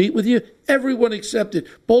 I'm going to meet with you, everyone accepted,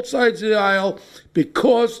 both sides of the aisle,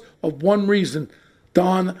 because of one reason,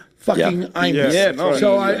 Don fucking Imus.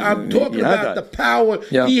 So I'm talking about the power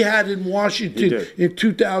he had in Washington in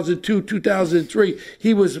 2002, 2003.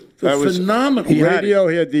 He was phenomenal. He had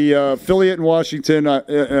the affiliate in Washington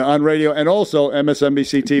on radio, and also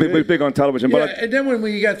MSNBC TV. Big on television. Yeah, and then when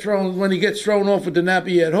he gets thrown off with the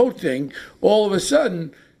nappy head Hope thing, all of a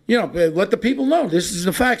sudden, let the people know this is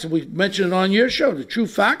the facts. And we mentioned it on your show. The true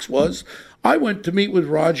facts was, I went to meet with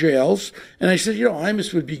Roger Ailes, and I said,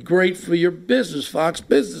 Imus would be great for your business, Fox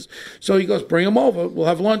Business. So he goes, bring him over. We'll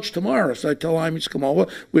have lunch tomorrow. So I tell Imus to come over.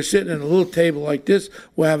 We're sitting at a little table like this.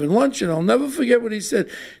 We're having lunch, and I'll never forget what he said.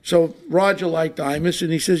 So Roger liked Imus,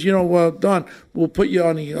 and he says, Don, we'll put you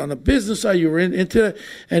on the business side. You were into it.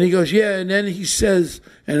 And he goes, yeah. And then he says,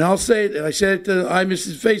 and I'll say it, and I said it to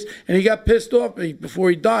Imus's face, and he got pissed off before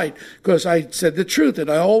he died because I said the truth, and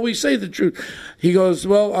I always say the truth. He goes,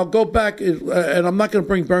 well, I'll go back, and I'm not going to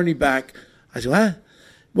bring Bernie back. I said, what?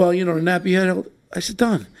 Well, the nappy head. I said,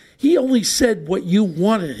 Don, he only said what you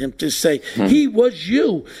wanted him to say. He was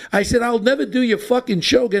you. I said, I'll never do your fucking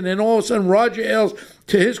show again. And all of a sudden, Roger Ailes,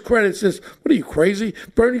 to his credit, says, what are you, crazy?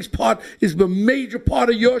 Bernie's part is the major part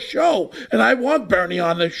of your show, and I want Bernie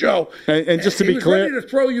on the show. And just to be clear, ready to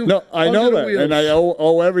throw you. No, I know that, and I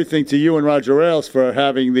owe everything to you and Roger Ailes for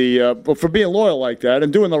having for being loyal like that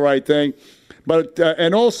and doing the right thing. But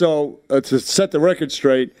and also to set the record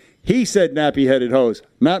straight, he said nappy-headed hose,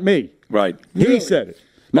 not me. Right. He said it.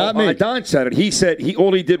 Not me. Don said it. He said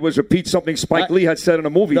all he did was repeat something Spike Lee had said in a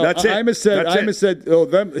movie. No, That's it. Imus said,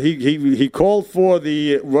 he called for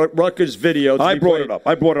the Rutgers video. I brought it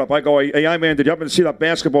up. I go, hey, man, did you happen to see that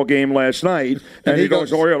basketball game last night? And he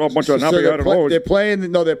goes, oh, yeah, a bunch of nappy-headed hoes. They're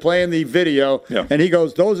playing the video, and he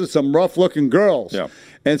goes, those are some rough-looking girls. Yeah.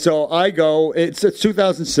 And so I go, it's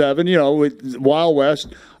 2007, Wild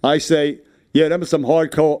West. I say, yeah, them are some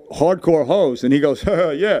hardcore hoes. And he goes,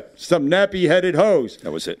 yeah, some nappy-headed hoes.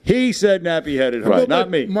 That was it. He said nappy-headed hoes,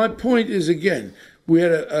 not me. My point is, again, we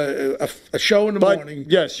had a show in the morning.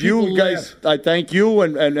 Yes, you guys, I thank you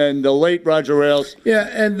and the late Roger Ailes. Yeah,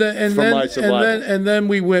 and then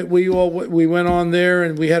we went on there,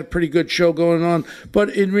 and we had a pretty good show going on. But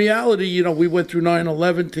in reality, we went through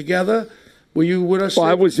 9/11 together. Were you with us? Well,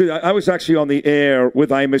 I was actually on the air with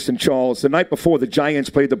Imus and Charles the night before the Giants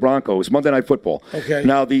played the Broncos, Monday Night Football. Okay.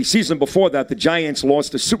 Now, the season before that, the Giants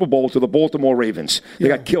lost the Super Bowl to the Baltimore Ravens. They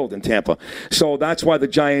got killed in Tampa. So that's why the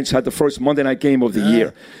Giants had the first Monday night game of the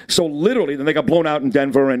year. So literally, then they got blown out in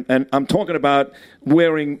Denver, and I'm talking about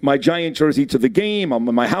wearing my Giant jersey to the game. I'm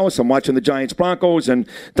in my house. I'm watching the Giants Broncos, and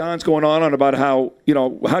Don's going on about how,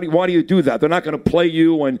 why do you do that? They're not going to play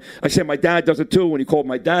you. And I said, my dad does it too. And he called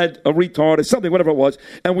my dad a retard. or something, whatever it was,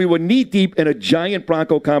 and we were knee-deep in a giant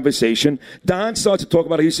Bronco conversation. Don starts to talk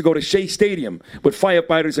about how he used to go to Shea Stadium with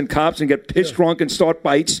firefighters and cops and get pissed drunk and start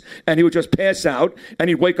fights, and he would just pass out, and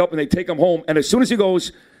he'd wake up and they'd take him home. And as soon as he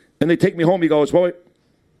goes, and they take me home, he goes, well,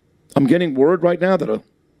 I'm getting word right now that a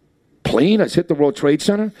plane has hit the World Trade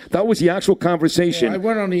Center. That was the actual conversation. Well, I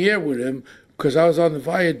went on the air with him because I was on the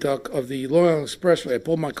viaduct of the Long Island Expressway. I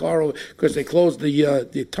pulled my car over because they closed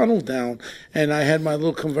the tunnel down, and I had my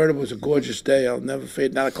little convertible. It was a gorgeous day. I'll never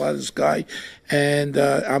fade, not a cloud in the sky. And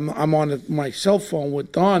I'm on my cell phone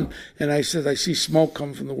with Don, and I said, I see smoke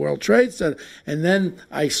coming from the World Trade Center. And then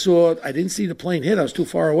I didn't see the plane hit. I was too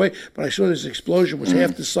far away, but I saw this explosion. It was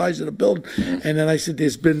half the size of the building. And then I said,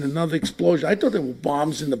 there's been another explosion. I thought there were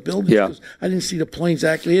bombs in the building. Yeah. I didn't see the planes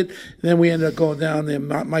actually hit. And then we ended up going down there.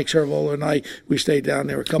 Mike Cervola and I, we stayed down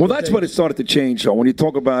there a couple of days. Well, that's when it started to change, though. When you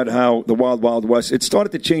talk about how the Wild Wild West, it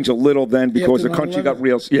started to change a little then because the country got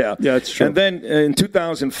real. Yeah, that's true. And then in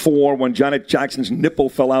 2004, when Janet Jackson's nipple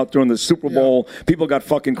fell out during the Super Bowl, people got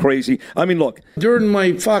fucking crazy. I mean, look. During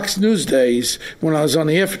my Fox News days, when I was on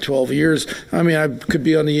the air for 12 years, I mean, I could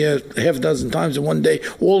be on the air half a dozen times in one day,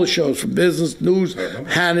 all the shows from business, news,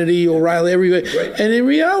 Hannity, O'Reilly, everybody. Right. And in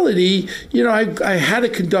reality, you know, I had to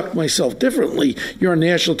conduct myself differently. You're on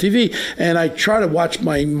national TV, and I try to watch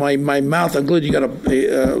my mouth. I'm glad you got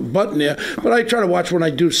a button there, but I try to watch when I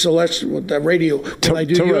do Celestial with that radio, when I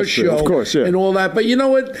do your show, of course, yeah. and all that. But you know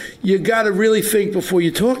what? You got to really think before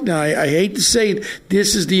you talk now. I hate to say it,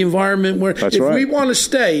 this is the environment where we want to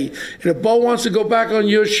stay, and if Bo wants to go back on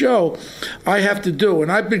your show, I have to do.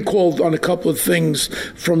 And I've been called on a couple of things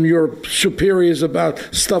from your superiors about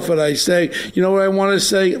stuff that I say. You know what I want to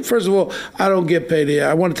say? First of all, I don't get paid here.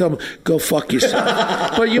 I want to tell them, go fuck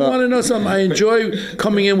yourself. But you want to know something? I enjoy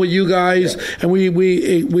coming in with you guys, and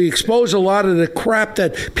we expose a lot of the crap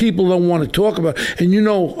that people don't want to talk about. And you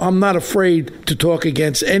know, I'm not afraid to talk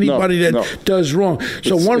against anybody that does wrong.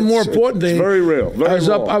 So one more important thing. It's very real.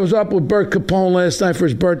 I was up with Bert Capone last night for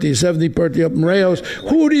his birthday, his 70th birthday up in Rayos.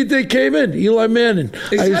 Who do you think came in? Eli Manning.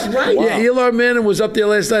 Is that right? Yeah, Eli Manning was up there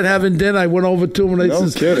last night having dinner. I went over to him and I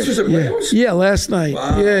said, kidding. This was at Rayos? Yeah, last night.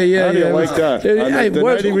 Wow. Yeah. How do you like that? The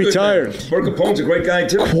night he retired. Bert Capone's a great guy,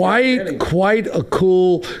 too. Quite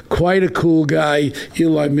a cool guy,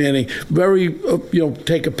 Eli Manning. Very,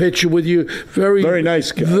 take a picture with you. Very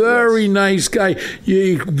nice guy. Very nice guy.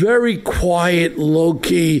 Very quiet, low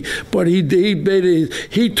key, but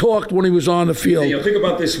he talked when he was on the field. You know, think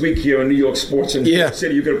about this week here in New York sports in New York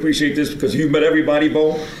City. You can appreciate this because you've met everybody,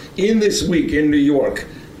 Bo. In this week in New York,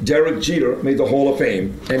 Derek Jeter made the Hall of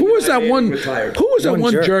Fame. Who was that one? Retired. Who was that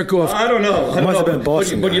one jerk off? I don't know. Must have been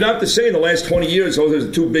Boston. But you'd have to say in the last 20 years, those are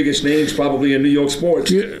the two biggest names probably in New York sports: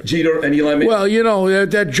 Jeter and Eli Manning. Well, you know,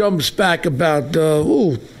 that jumps back about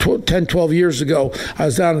 10, 12 years ago. I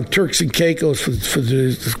was down in Turks and Caicos for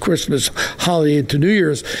the Christmas holiday into New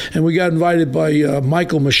Year's, and we got invited by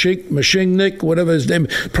Michael Mashingnik, whatever his name,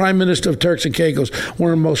 Prime Minister of Turks and Caicos,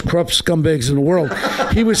 one of the most corrupt scumbags in the world.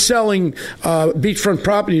 He was selling beachfront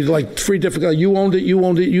property to like three different guys. You owned it,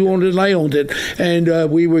 and I owned it. And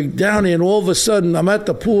we were down there, and all of a sudden, I'm at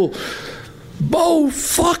the pool. Bo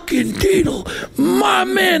fucking Dietl, my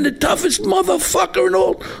man, the toughest motherfucker and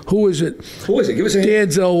all. Who is it? Who is it? Give us a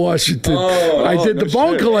hint. Denzel Washington. I did the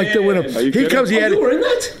Bone Collector with him. He comes. He had. You were in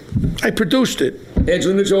that? I produced it.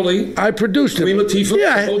 Angelina Jolie. I produced it. Queen Latifah.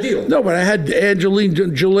 Yeah. Whole deal. No, but I had Angelina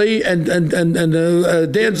Jolie and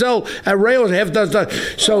Denzel at Rayos half a dozen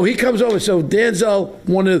times. So he comes over. So Denzel,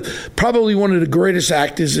 probably one of the greatest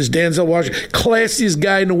actors, is Denzel Washington. Classiest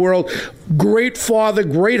guy in the world. Great father,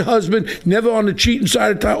 great husband, never on the cheating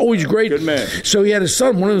side of time, always great. Good man. So he had a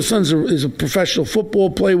son. One of the sons is a professional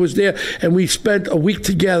football player, was there, and we spent a week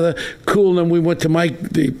together. Cool, and then we went to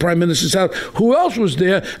the Prime Minister's house. Who else was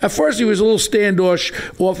there? At first, he was a little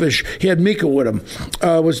standoffish. He had Mika with him.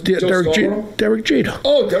 Was Derek Jeter.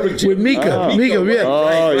 Oh, Derek Jeter. With Mika. Yeah.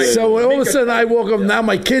 Oh, yeah. So all of a sudden, I woke up. Now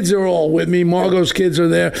my kids are all with me. Margot's kids are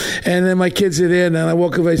there, and then my kids are there. And I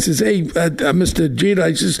woke up. I says, "Hey, Mr. Jeter,"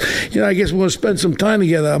 I says, I guess we're going to spend some time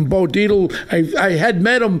together. I'm Bo Dietl. I had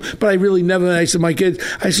met him, but I really never. I said, my kids,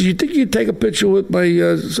 I said, you think you'd take a picture with my,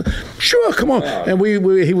 sure, come on. And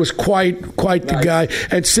he was quite the guy.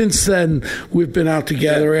 And since then, we've been out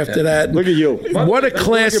together after that. Look at you. What a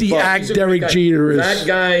classy act Derek Jeter is. That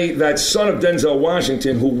guy, that son of Denzel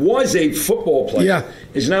Washington, who was a football player,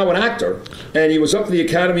 is now an actor. And he was up for the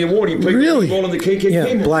Academy Award. He played the role in the KKK.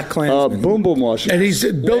 Yeah, Black Klansman. Boom Boom Washington. And he's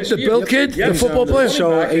built the Bill Kid, the football player?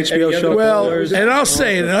 HBO show. Well, and I'll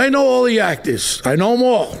say it, and I know all the actors. I know them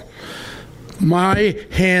all. my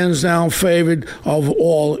hands down favorite of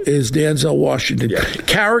all is Denzel Washington. Yeah.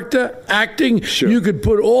 Character, acting, you could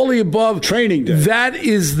put all the above. Training Day. That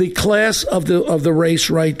is the class of the race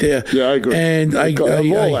right there. Yeah, I agree. And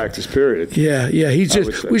all actors, period. Yeah. He's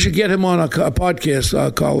just. We should get him on a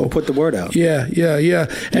podcast, Carlo. Put the word out. Yeah.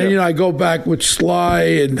 And I go back with Sly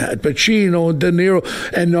and Pacino and De Niro,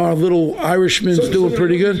 and our little Irishman's doing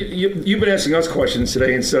pretty good. You've been asking us questions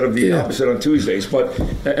today instead of the opposite on Tuesdays,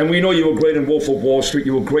 and we know you were great in Wolf of Wall Street.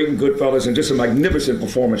 You were great in Goodfellas, and just a magnificent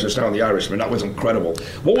performance just now in The Irishman. That was incredible.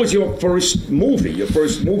 What was your first movie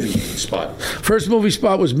spot? First movie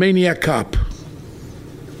spot was Maniac Cop.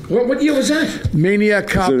 What year was that? Maniac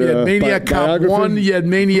Cop. You had Maniac Cop 1. You had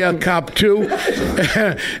Maniac Cop 2,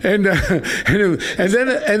 and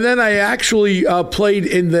then I actually played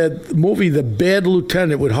in the movie The Bad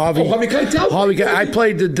Lieutenant with Harvey. Harvey Keitel. I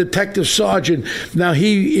played the detective sergeant. Now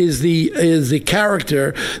he is the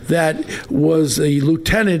character that was a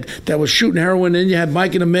lieutenant that was shooting heroin. And you had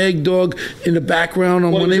Mike and the Mad Dog in the background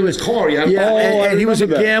on when he was car. And he was a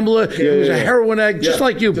gambler. He was a heroin addict, just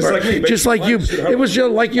like you, Bert. Just like you. It was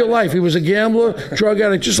just like your life. He was a gambler, drug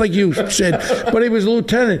addict, just like you said. But he was a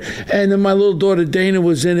lieutenant. And then my little daughter Dana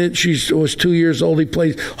was in it. She was 2 years old. He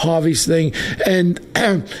played Harvey's thing. And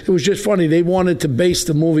it was just funny. They wanted to base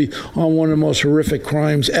the movie on one of the most horrific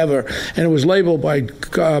crimes ever. And it was labeled by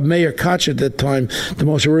Mayor Koch at that time the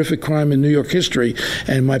most horrific crime in New York history.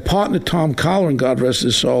 And my partner, Tom Colleran, God rest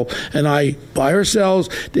his soul, and I, by ourselves,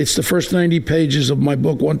 it's the first 90 pages of my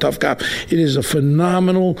book, One Tough Cop. It is a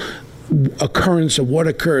phenomenal occurrence of what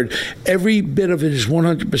occurred. Every bit of it is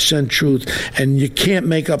 100% truth, and you can't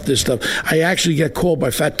make up this stuff. I actually get called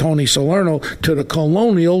by Fat Tony Salerno to the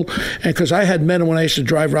Colonial, and because I had met him when I used to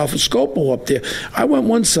drive Ralph Scopo up there. I went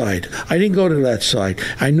one side. I didn't go to that side.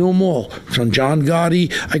 I knew them all. From John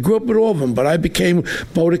Gotti. I grew up with all of them, but I became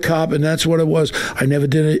Boda Cop, and that's what it was. I never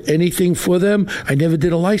did anything for them. I never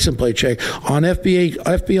did a license plate check. On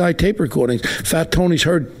FBI tape recordings, Fat Tony's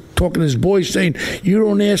heard talking to his boys saying, you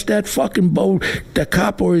don't ask that fucking the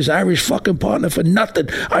cop or his Irish fucking partner for nothing.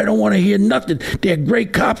 I don't want to hear nothing. They're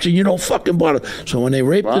great cops and you don't fucking bother. So when they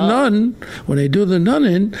rape the nun, when they do the nun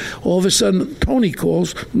in, all of a sudden Tony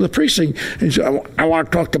calls from the precinct and says, I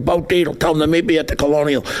want to talk to Bo Dietl. Tell him to meet me at the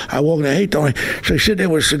Colonial. I walk in there, hey Tony. So I sit there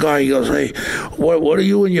with a cigar. He goes, hey, what are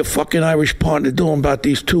you and your fucking Irish partner doing about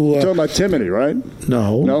these two? You're talking about Timony, right?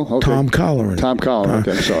 No. Okay. Tom Colleran. Tom Colleran.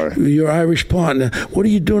 Okay, sorry. Your Irish partner. What are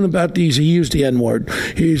you doing about these? He used the N-word.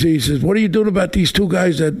 He says, what are you doing about these two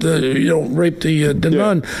guys that raped the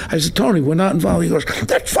nun? I said, Tony, we're not involved. He goes,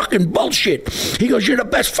 that's fucking bullshit. He goes, you're the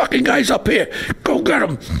best fucking guys up here. Go get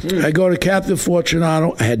them. I go to Captain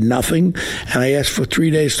Fortunato. I had nothing, and I asked for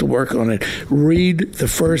 3 days to work on it. Read the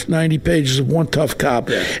first 90 pages of One Tough Cop.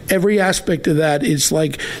 Yeah. Every aspect of that is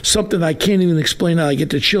like something I can't even explain now. I get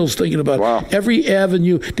the chills thinking about it. Every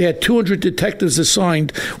avenue. They had 200 detectives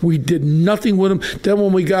assigned. We did nothing with them. Then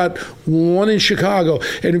when we got one in Chicago,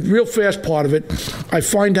 and a real fast part of it, I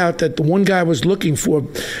find out that the one guy was looking for,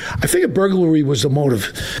 I think a burglary was the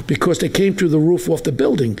motive, because they came through the roof off the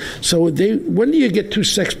building. So when do you get two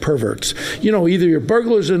sex perverts? Either you're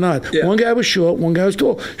burglars or not. Yeah. One guy was short, one guy was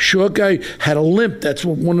tall. Short guy had a limp. That's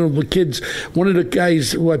what one of the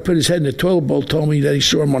guys who I put his head in the toilet bowl told me that he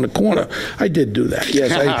saw him on the corner. I did do that.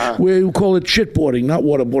 Yes, we call it shitboarding, not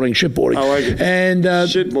waterboarding, shitboarding. I like it. And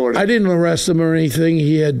shitboarding. I didn't arrest him or anything.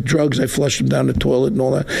 He had drugs. I flushed him down the toilet and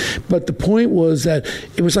all that. But the point was that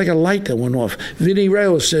it was like a light that went off. Vinny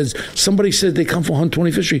Reyes says, somebody said they come from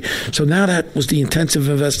 125th Street. So now that was the intensive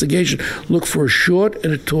investigation. Look for a short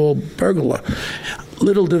and a tall burglar.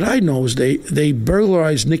 Little did I know is they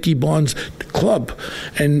burglarized Nicky Barnes' club.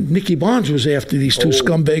 And Nicky Barnes was after these two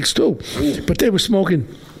scumbags too. But they were smoking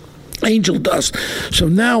angel dust. So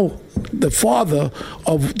now the father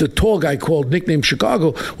of the tall guy nicknamed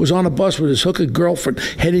Chicago was on a bus with his hooker girlfriend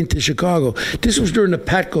heading to Chicago. This was during the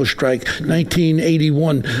Patco strike,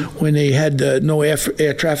 1981, when they had no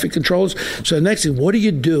air traffic controls. So the next thing, what do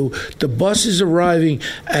you do? The bus is arriving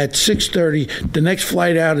at 6:30. The next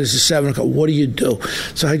flight out is at 7 o'clock. What do you do?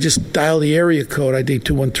 So I just dial the area code, I think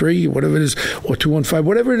 213, whatever it is, or 215,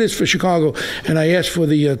 whatever it is for Chicago, and I ask for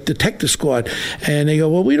the detective squad. And they go,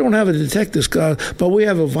 well, we don't have a detective squad, but we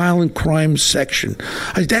have a violent crime section.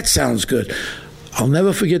 That sounds good. I'll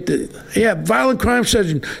never forget violent crime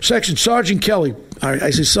section, Sergeant Kelly. All right. I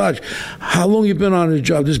said, Sarge, how long you been on the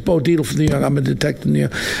job? This is Bo Dietl from New York. I'm a detective in New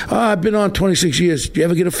York. I've been on 26 years. Do you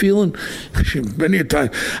ever get a feeling? Many a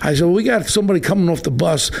time. I said, well, we got somebody coming off the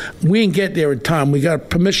bus. We didn't get there in time. We got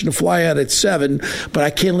permission to fly out at 7, but I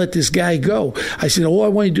can't let this guy go. I said, all I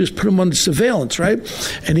want you to do is put him under surveillance, right?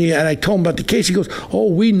 And I told him about the case. He goes,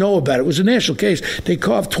 oh, we know about it. It was a national case. They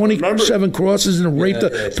carved 27 crosses and raped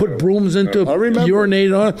her, put brooms into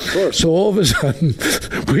urinated on her. So all of a sudden,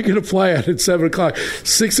 we're going to fly out at 7 o'clock.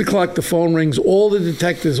 6 o'clock, the phone rings. All the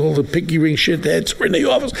detectives, all the pinky ring shitheads were in the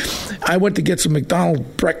office. I went to get some McDonald's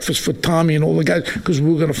breakfast for Tommy and all the guys because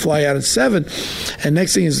we were going to fly out at 7. And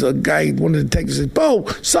next thing is a guy, one of the detectives says, Bo,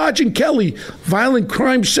 Sergeant Kelly, Violent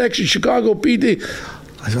Crime Section, Chicago PD.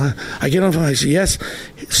 I get on the phone. I say, yes,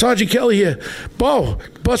 Sergeant Kelly here. Bo,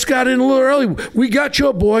 bus got in a little early. We got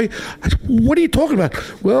your boy. I said, what are you talking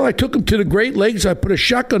about? Well, I took him to the Great Lakes. I put a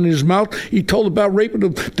shotgun in his mouth. He told about raping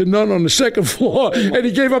the nun on the second floor, and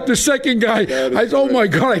he gave up the second guy. I said, oh, my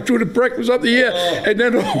God. I threw the breakfast up the air. And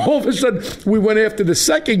then all of a sudden, we went after the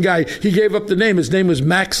second guy. He gave up the name. His name was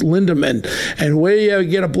Max Linderman. And where you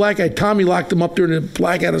get a black guy, Tommy locked him up during the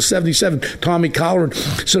blackout of 77, Tommy Colleran.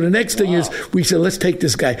 So the next thing is we said, let's take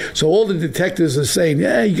this guy. So all the detectives are saying,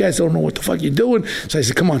 yeah, you guys don't know what the fuck you're doing. So I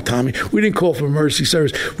said, come on, Tommy. We didn't call for emergency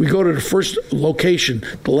service. We go to the first location,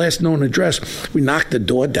 the last known address. We knock the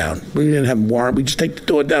door down. We didn't have a warrant. We just take the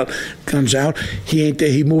door down. Comes out. He ain't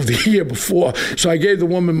there. He moved the year before. So I gave the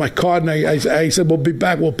woman my card, and I said, we'll be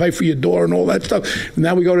back. We'll pay for your door and all that stuff.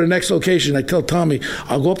 Now we go to the next location. I tell Tommy,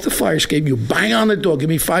 I'll go up to the fire escape. You bang on the door. Give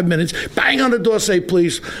me 5 minutes. Bang on the door. Say,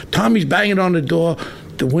 please. Tommy's banging on the door.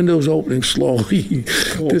 The window's opening slowly.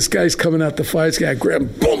 This guy's coming out the fire escape. I grab him.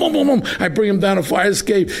 Boom, boom, boom, boom. I bring him down the fire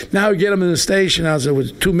escape. Now we get him in the station house. It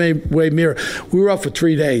was a two-way mirror. We were up for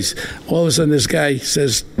 3 days. All of a sudden, this guy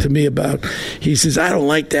says to me he says, I don't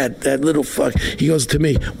like that little fuck. He goes to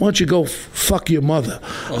me, why don't you go fuck your mother?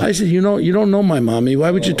 I said, you don't know my mommy.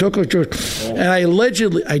 Why would you talk like her? And I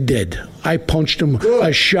did. I punched him.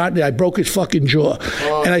 I shot him. I broke his fucking jaw.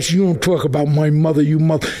 And I said, you don't talk about my mother, you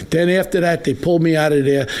mother. Then after that, they pulled me out of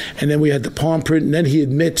there. And then we had the palm print. And then he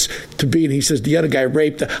admits to being, he says, the other guy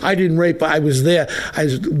raped her. I didn't rape her. I was there. I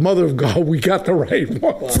was mother of God. We got the right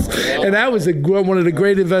one. And that was one of the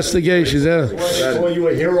great investigations. You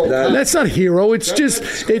a hero? That's not hero. It's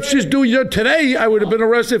just doing. Today, I would have been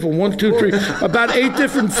arrested for 1, 2, 3, about 8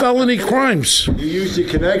 different felony crimes. You used your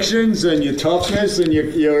connections and your toughness and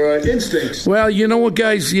your instincts. Well, you know what,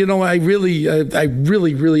 guys? I really, I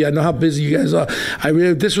know how busy you guys are.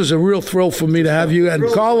 This was a real thrill for me to have you. And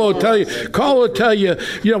Carlo will tell you,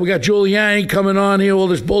 we got Giuliani coming on here, all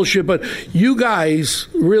this bullshit. But you guys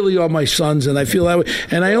really are my sons, and I feel that way.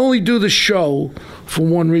 And I only do the show for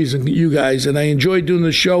one reason, you guys, and I enjoy doing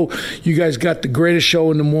the show. You guys got the greatest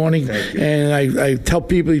show in the morning, and I tell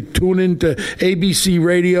people to tune in to ABC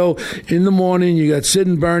Radio in the morning. You got Sid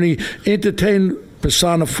and Bernie, entertain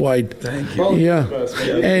personified. Thank you. Yeah.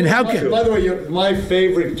 And by the way, you're my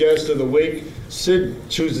favorite guest of the week. Sid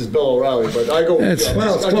chooses Bill O'Reilly, but I go. It's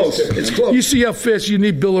close. It's close. You see how fast you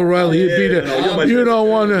need Bill O'Reilly. He'd be there. You don't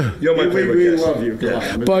want to. You're my favorite guest. We love you.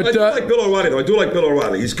 Yeah. But I do like Bill O'Reilly, though. I do like Bill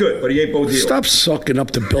O'Reilly. He's good, but he ain't Bo Dietl. Stop sucking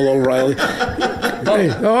up to Bill O'Reilly. Hey,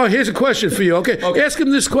 here's a question for you. Okay, ask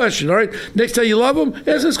him this question. All right. Next time you love him,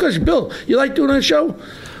 ask this question. Bill, you like doing that show?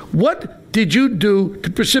 What did you do to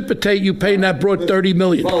precipitate you paying that broad $30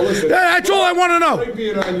 million? Well, listen, that's all I want to know. I like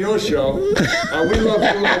being on your show. We love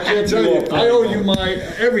you. I can't tell you. I owe you my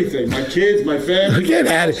everything. My kids, my family. Get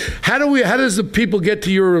at it. How does the people get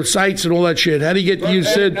to your sites and all that shit? How do you get to you,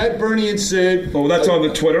 Sid? At Bernie and Sid. Oh, that's on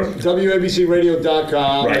the Twitter.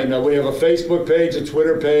 WABCRadio.com. Right. And we have a Facebook page, a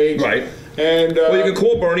Twitter page. Right. And you can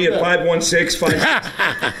call Bernie at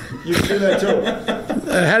 516-5. You can do that too.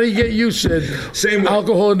 How do you get you, Sid? Same way.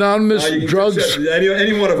 Alcohol Anonymous, drugs,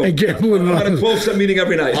 any one of them. And gambling. I'm at a 12-step meeting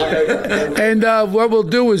every night. And what we'll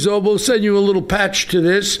do is we'll send you a little patch to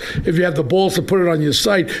this. If you have the balls to put it on your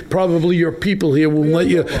site, probably your people here won't let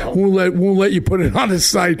you put it on the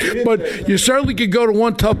site. But you certainly could go to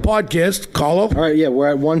One Tough Podcast. Carlo. All right, yeah, we're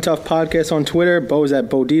at One Tough Podcast on Twitter. Bo's at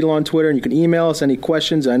Bo Dietl on Twitter, and you can email us any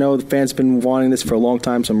questions. I know the fans been wanting this for a long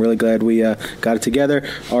time, so I'm really glad we got it together.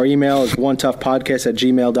 Our email is onetoughpodcast@gmail.com.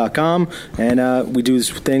 gmail.com. And we do this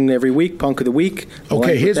thing every week, Punk of the Week.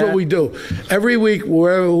 Okay, here's what we do. Every week,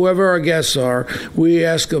 whoever our guests are, we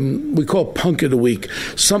ask them, we call it Punk of the Week,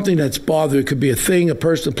 something that's bothering. It could be a thing, a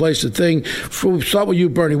person, a place, a thing. We'll start with you,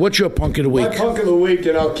 Bernie. What's your Punk of the Week? My Punk of the Week,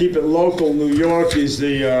 and I'll keep it local, New York, is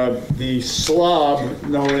the slob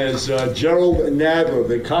known as Gerald Nadler,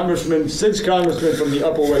 the congressman from the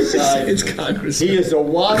Upper West Side. It's congressman. He is a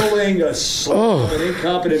waddling, a slob, an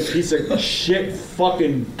incompetent piece of shit,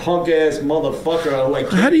 fucking punk-ass motherfucker.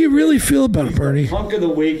 How do you really feel about it, Bernie? Punk of the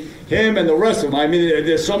Week, him and the rest of them. I mean,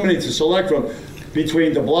 there's so many to select from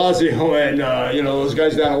between de Blasio and, those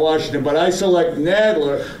guys down in Washington. But I select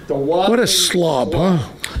Nadler, the waddling. What a slob, huh?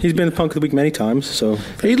 He's been Punk of the Week many times, so.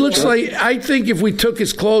 He looks like, I think if we took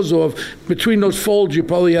his clothes off, between those folds, you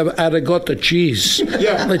probably have Aragota cheese.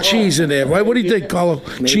 Yeah. The cheese in there, right? What do you think, Carlo?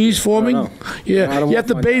 Cheese forming? Yeah. You have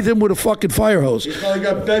to bathe him with a fucking fire hose. He's probably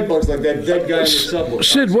got bed bugs like that dead guy in the subway.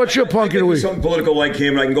 Sid, what's your Punk of the Week? Something political like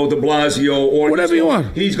him, and I can go de Blasio, or whatever you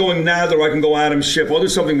want. He's going Nadler, I can go Adam Schiff, or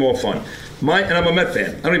there's something more fun. And I'm a Met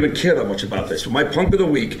fan. I don't even care that much about this. But my Punk of the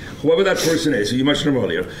Week, whoever that person is, who you mentioned him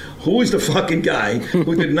earlier, who is the fucking guy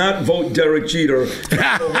who did not vote Derek Jeter?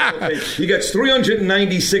 He gets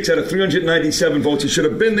 396 out of 397 votes. He should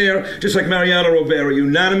have been there, just like Mariano Rivera.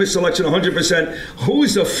 Unanimous selection, 100%. Who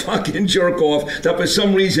is the fucking jerk-off that for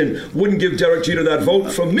some reason wouldn't give Derek Jeter that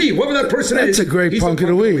vote from me? Whoever that person is. That's a great Punk of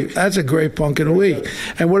the Week. That's a great Punk of the Week.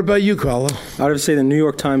 And what about you, Carlo? I would say the New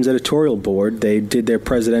York Times editorial board, they did their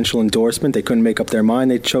presidential endorsement. They couldn't make up their mind.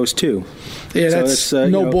 They chose two. Yeah, so that's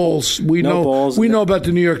balls. We know about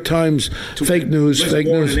the New York Times fake news. And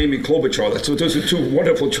Amy Klobuchar. So those are two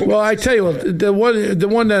wonderful choices. Well, I tell you what, the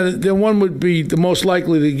one would be the most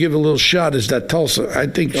likely to give a little shot is that Tulsa. I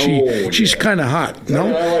think she's kind of hot.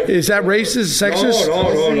 No, is that racist, sexist?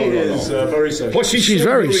 No. Is very sexist. Plus, she's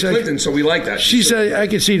very sexist. Clinton, so we like that. She said, I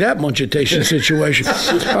can see that munchitation situation.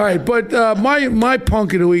 All right, but my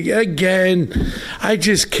Punk of the Week again. I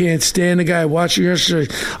just can't stand the guy watching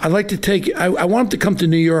yesterday. I'd like to take. I want him to come to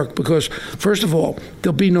New York because, first of all,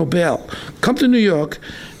 there'll be no bail. Come to New York.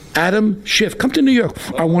 Adam Schiff, come to New York.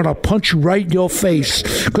 I want to punch you right in your face.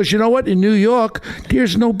 Because you know what? In New York,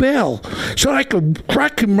 there's no bail. So I could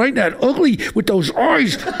crack him right in that ugly with those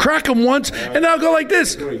eyes, crack him once, and I'll go like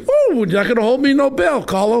this. Oh, you're not going to hold me no bail,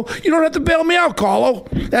 Carlo. You don't have to bail me out, Carlo.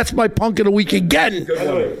 That's my Punk of the Week again. By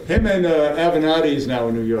the way, him and Avenatti is now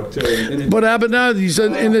in New York, too. But Avenatti's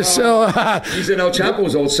in the cell. He's in El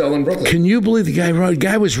Chapo's old cell in Brooklyn. Can you believe the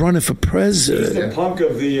guy was running for president? He's the punk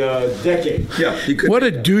of the decade. Yeah, he could. What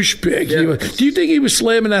a douchebag. Yeah. Do you think he was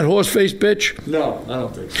slamming that horse-faced bitch? No, I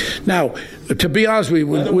don't think so. Now, to be honest with you,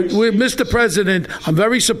 with Mr. President, I'm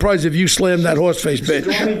very surprised if you slammed that horse-faced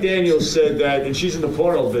bitch. Stormy Daniels said that, and she's in the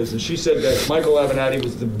porno business, she said that Michael Avenatti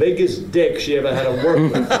was the biggest dick she ever had to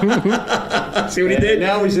work with. See what he did?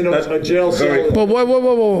 Now he's in a jail cell. But whoa.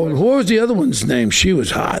 What was the other one's name? She was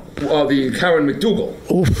hot. The Karen McDougal.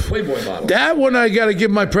 Oof. Playboy model. That one I got to give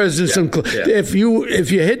my president some. If you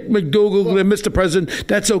hit McDougal and Mr. President,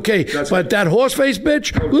 that's okay. But that horse-faced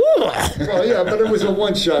bitch. Well, yeah, but it was a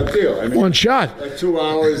one-shot deal. I mean, one shot. Like 2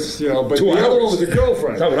 hours, but the other one was a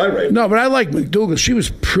girlfriend. That's what I read. No, but I like McDougal. She was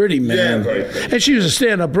pretty, man. Yeah, very. And she was a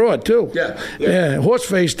stand-up broad, too. Yeah.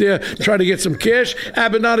 Horse-faced there, trying to get some cash.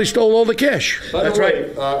 Avenatti stole all the cash. That's right.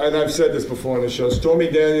 And I've said this before on the show. Stormy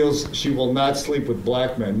Daniels, she will not sleep with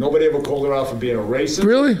black men. Nobody ever called her out for being a racist.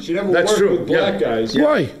 Really? She never worked with black guys.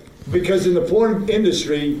 Why? Because in the porn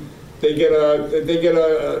industry, they get a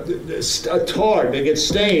tar. They get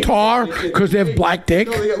stained. Tar? Because they have black dick?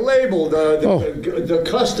 No, they get labeled. The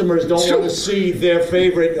customers don't want to see their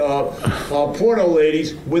favorite porno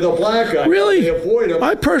ladies with a black guy. Really? They avoid them.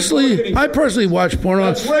 I personally watch porno.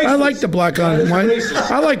 That's racist. I like the black on white.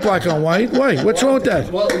 I like black on white. Why? What's wrong with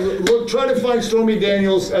that? Well, look, try to find Stormy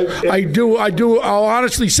Daniels. I do. I'll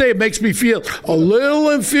honestly say it makes me feel a little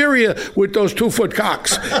inferior with those 2-foot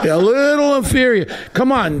cocks. A little inferior.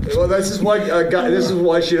 Come on. Well, this is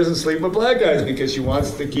why she doesn't sleep with black guys, because she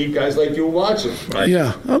wants to keep guys like you watching. Right?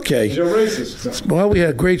 Yeah. Okay. You're racist. Well, we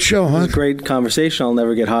had a great show, huh? It was a great conversation. I'll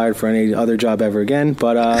never get hired for any other job ever again.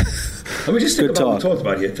 But I mean, just think about what we talked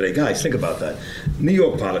about here today, guys. Think about that. New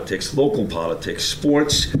York politics, local politics,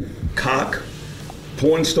 sports, cock,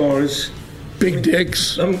 porn stars, big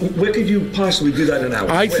dicks. Where could you possibly do that in an hour?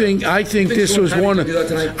 I think this was one.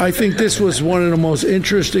 I think this was one of the most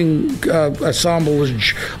interesting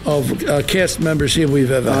assemblage of cast members here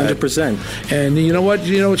we've ever had. 100%. And you know what?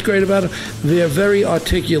 You know what's great about them? They're very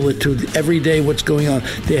articulate to every day what's going on.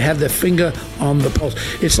 They have their finger on the pulse.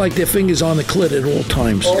 It's like their finger's on the clit at all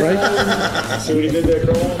times, right? See what he did there,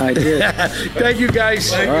 Cole? I did. Thank you,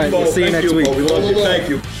 guys. All right, we'll see you next week. We love you. Thank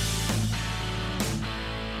you.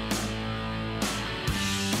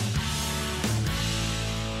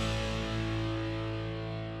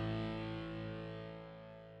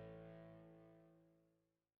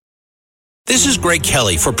 This is Greg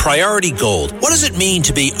Kelly for Priority Gold. What does it mean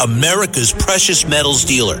to be America's precious metals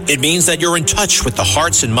dealer? It means that you're in touch with the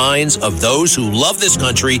hearts and minds of those who love this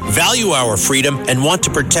country, value our freedom, and want to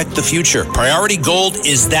protect the future. Priority Gold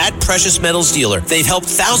is that precious metals dealer. They've helped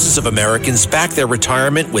thousands of Americans back their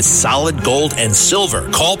retirement with solid gold and silver.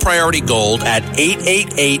 Call Priority Gold at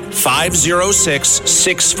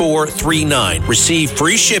 888-506-6439. Receive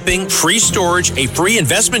free shipping, free storage, a free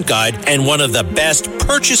investment guide, and one of the best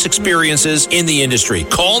purchase experiences in the industry.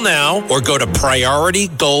 Call now or go to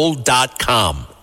PriorityGold.com.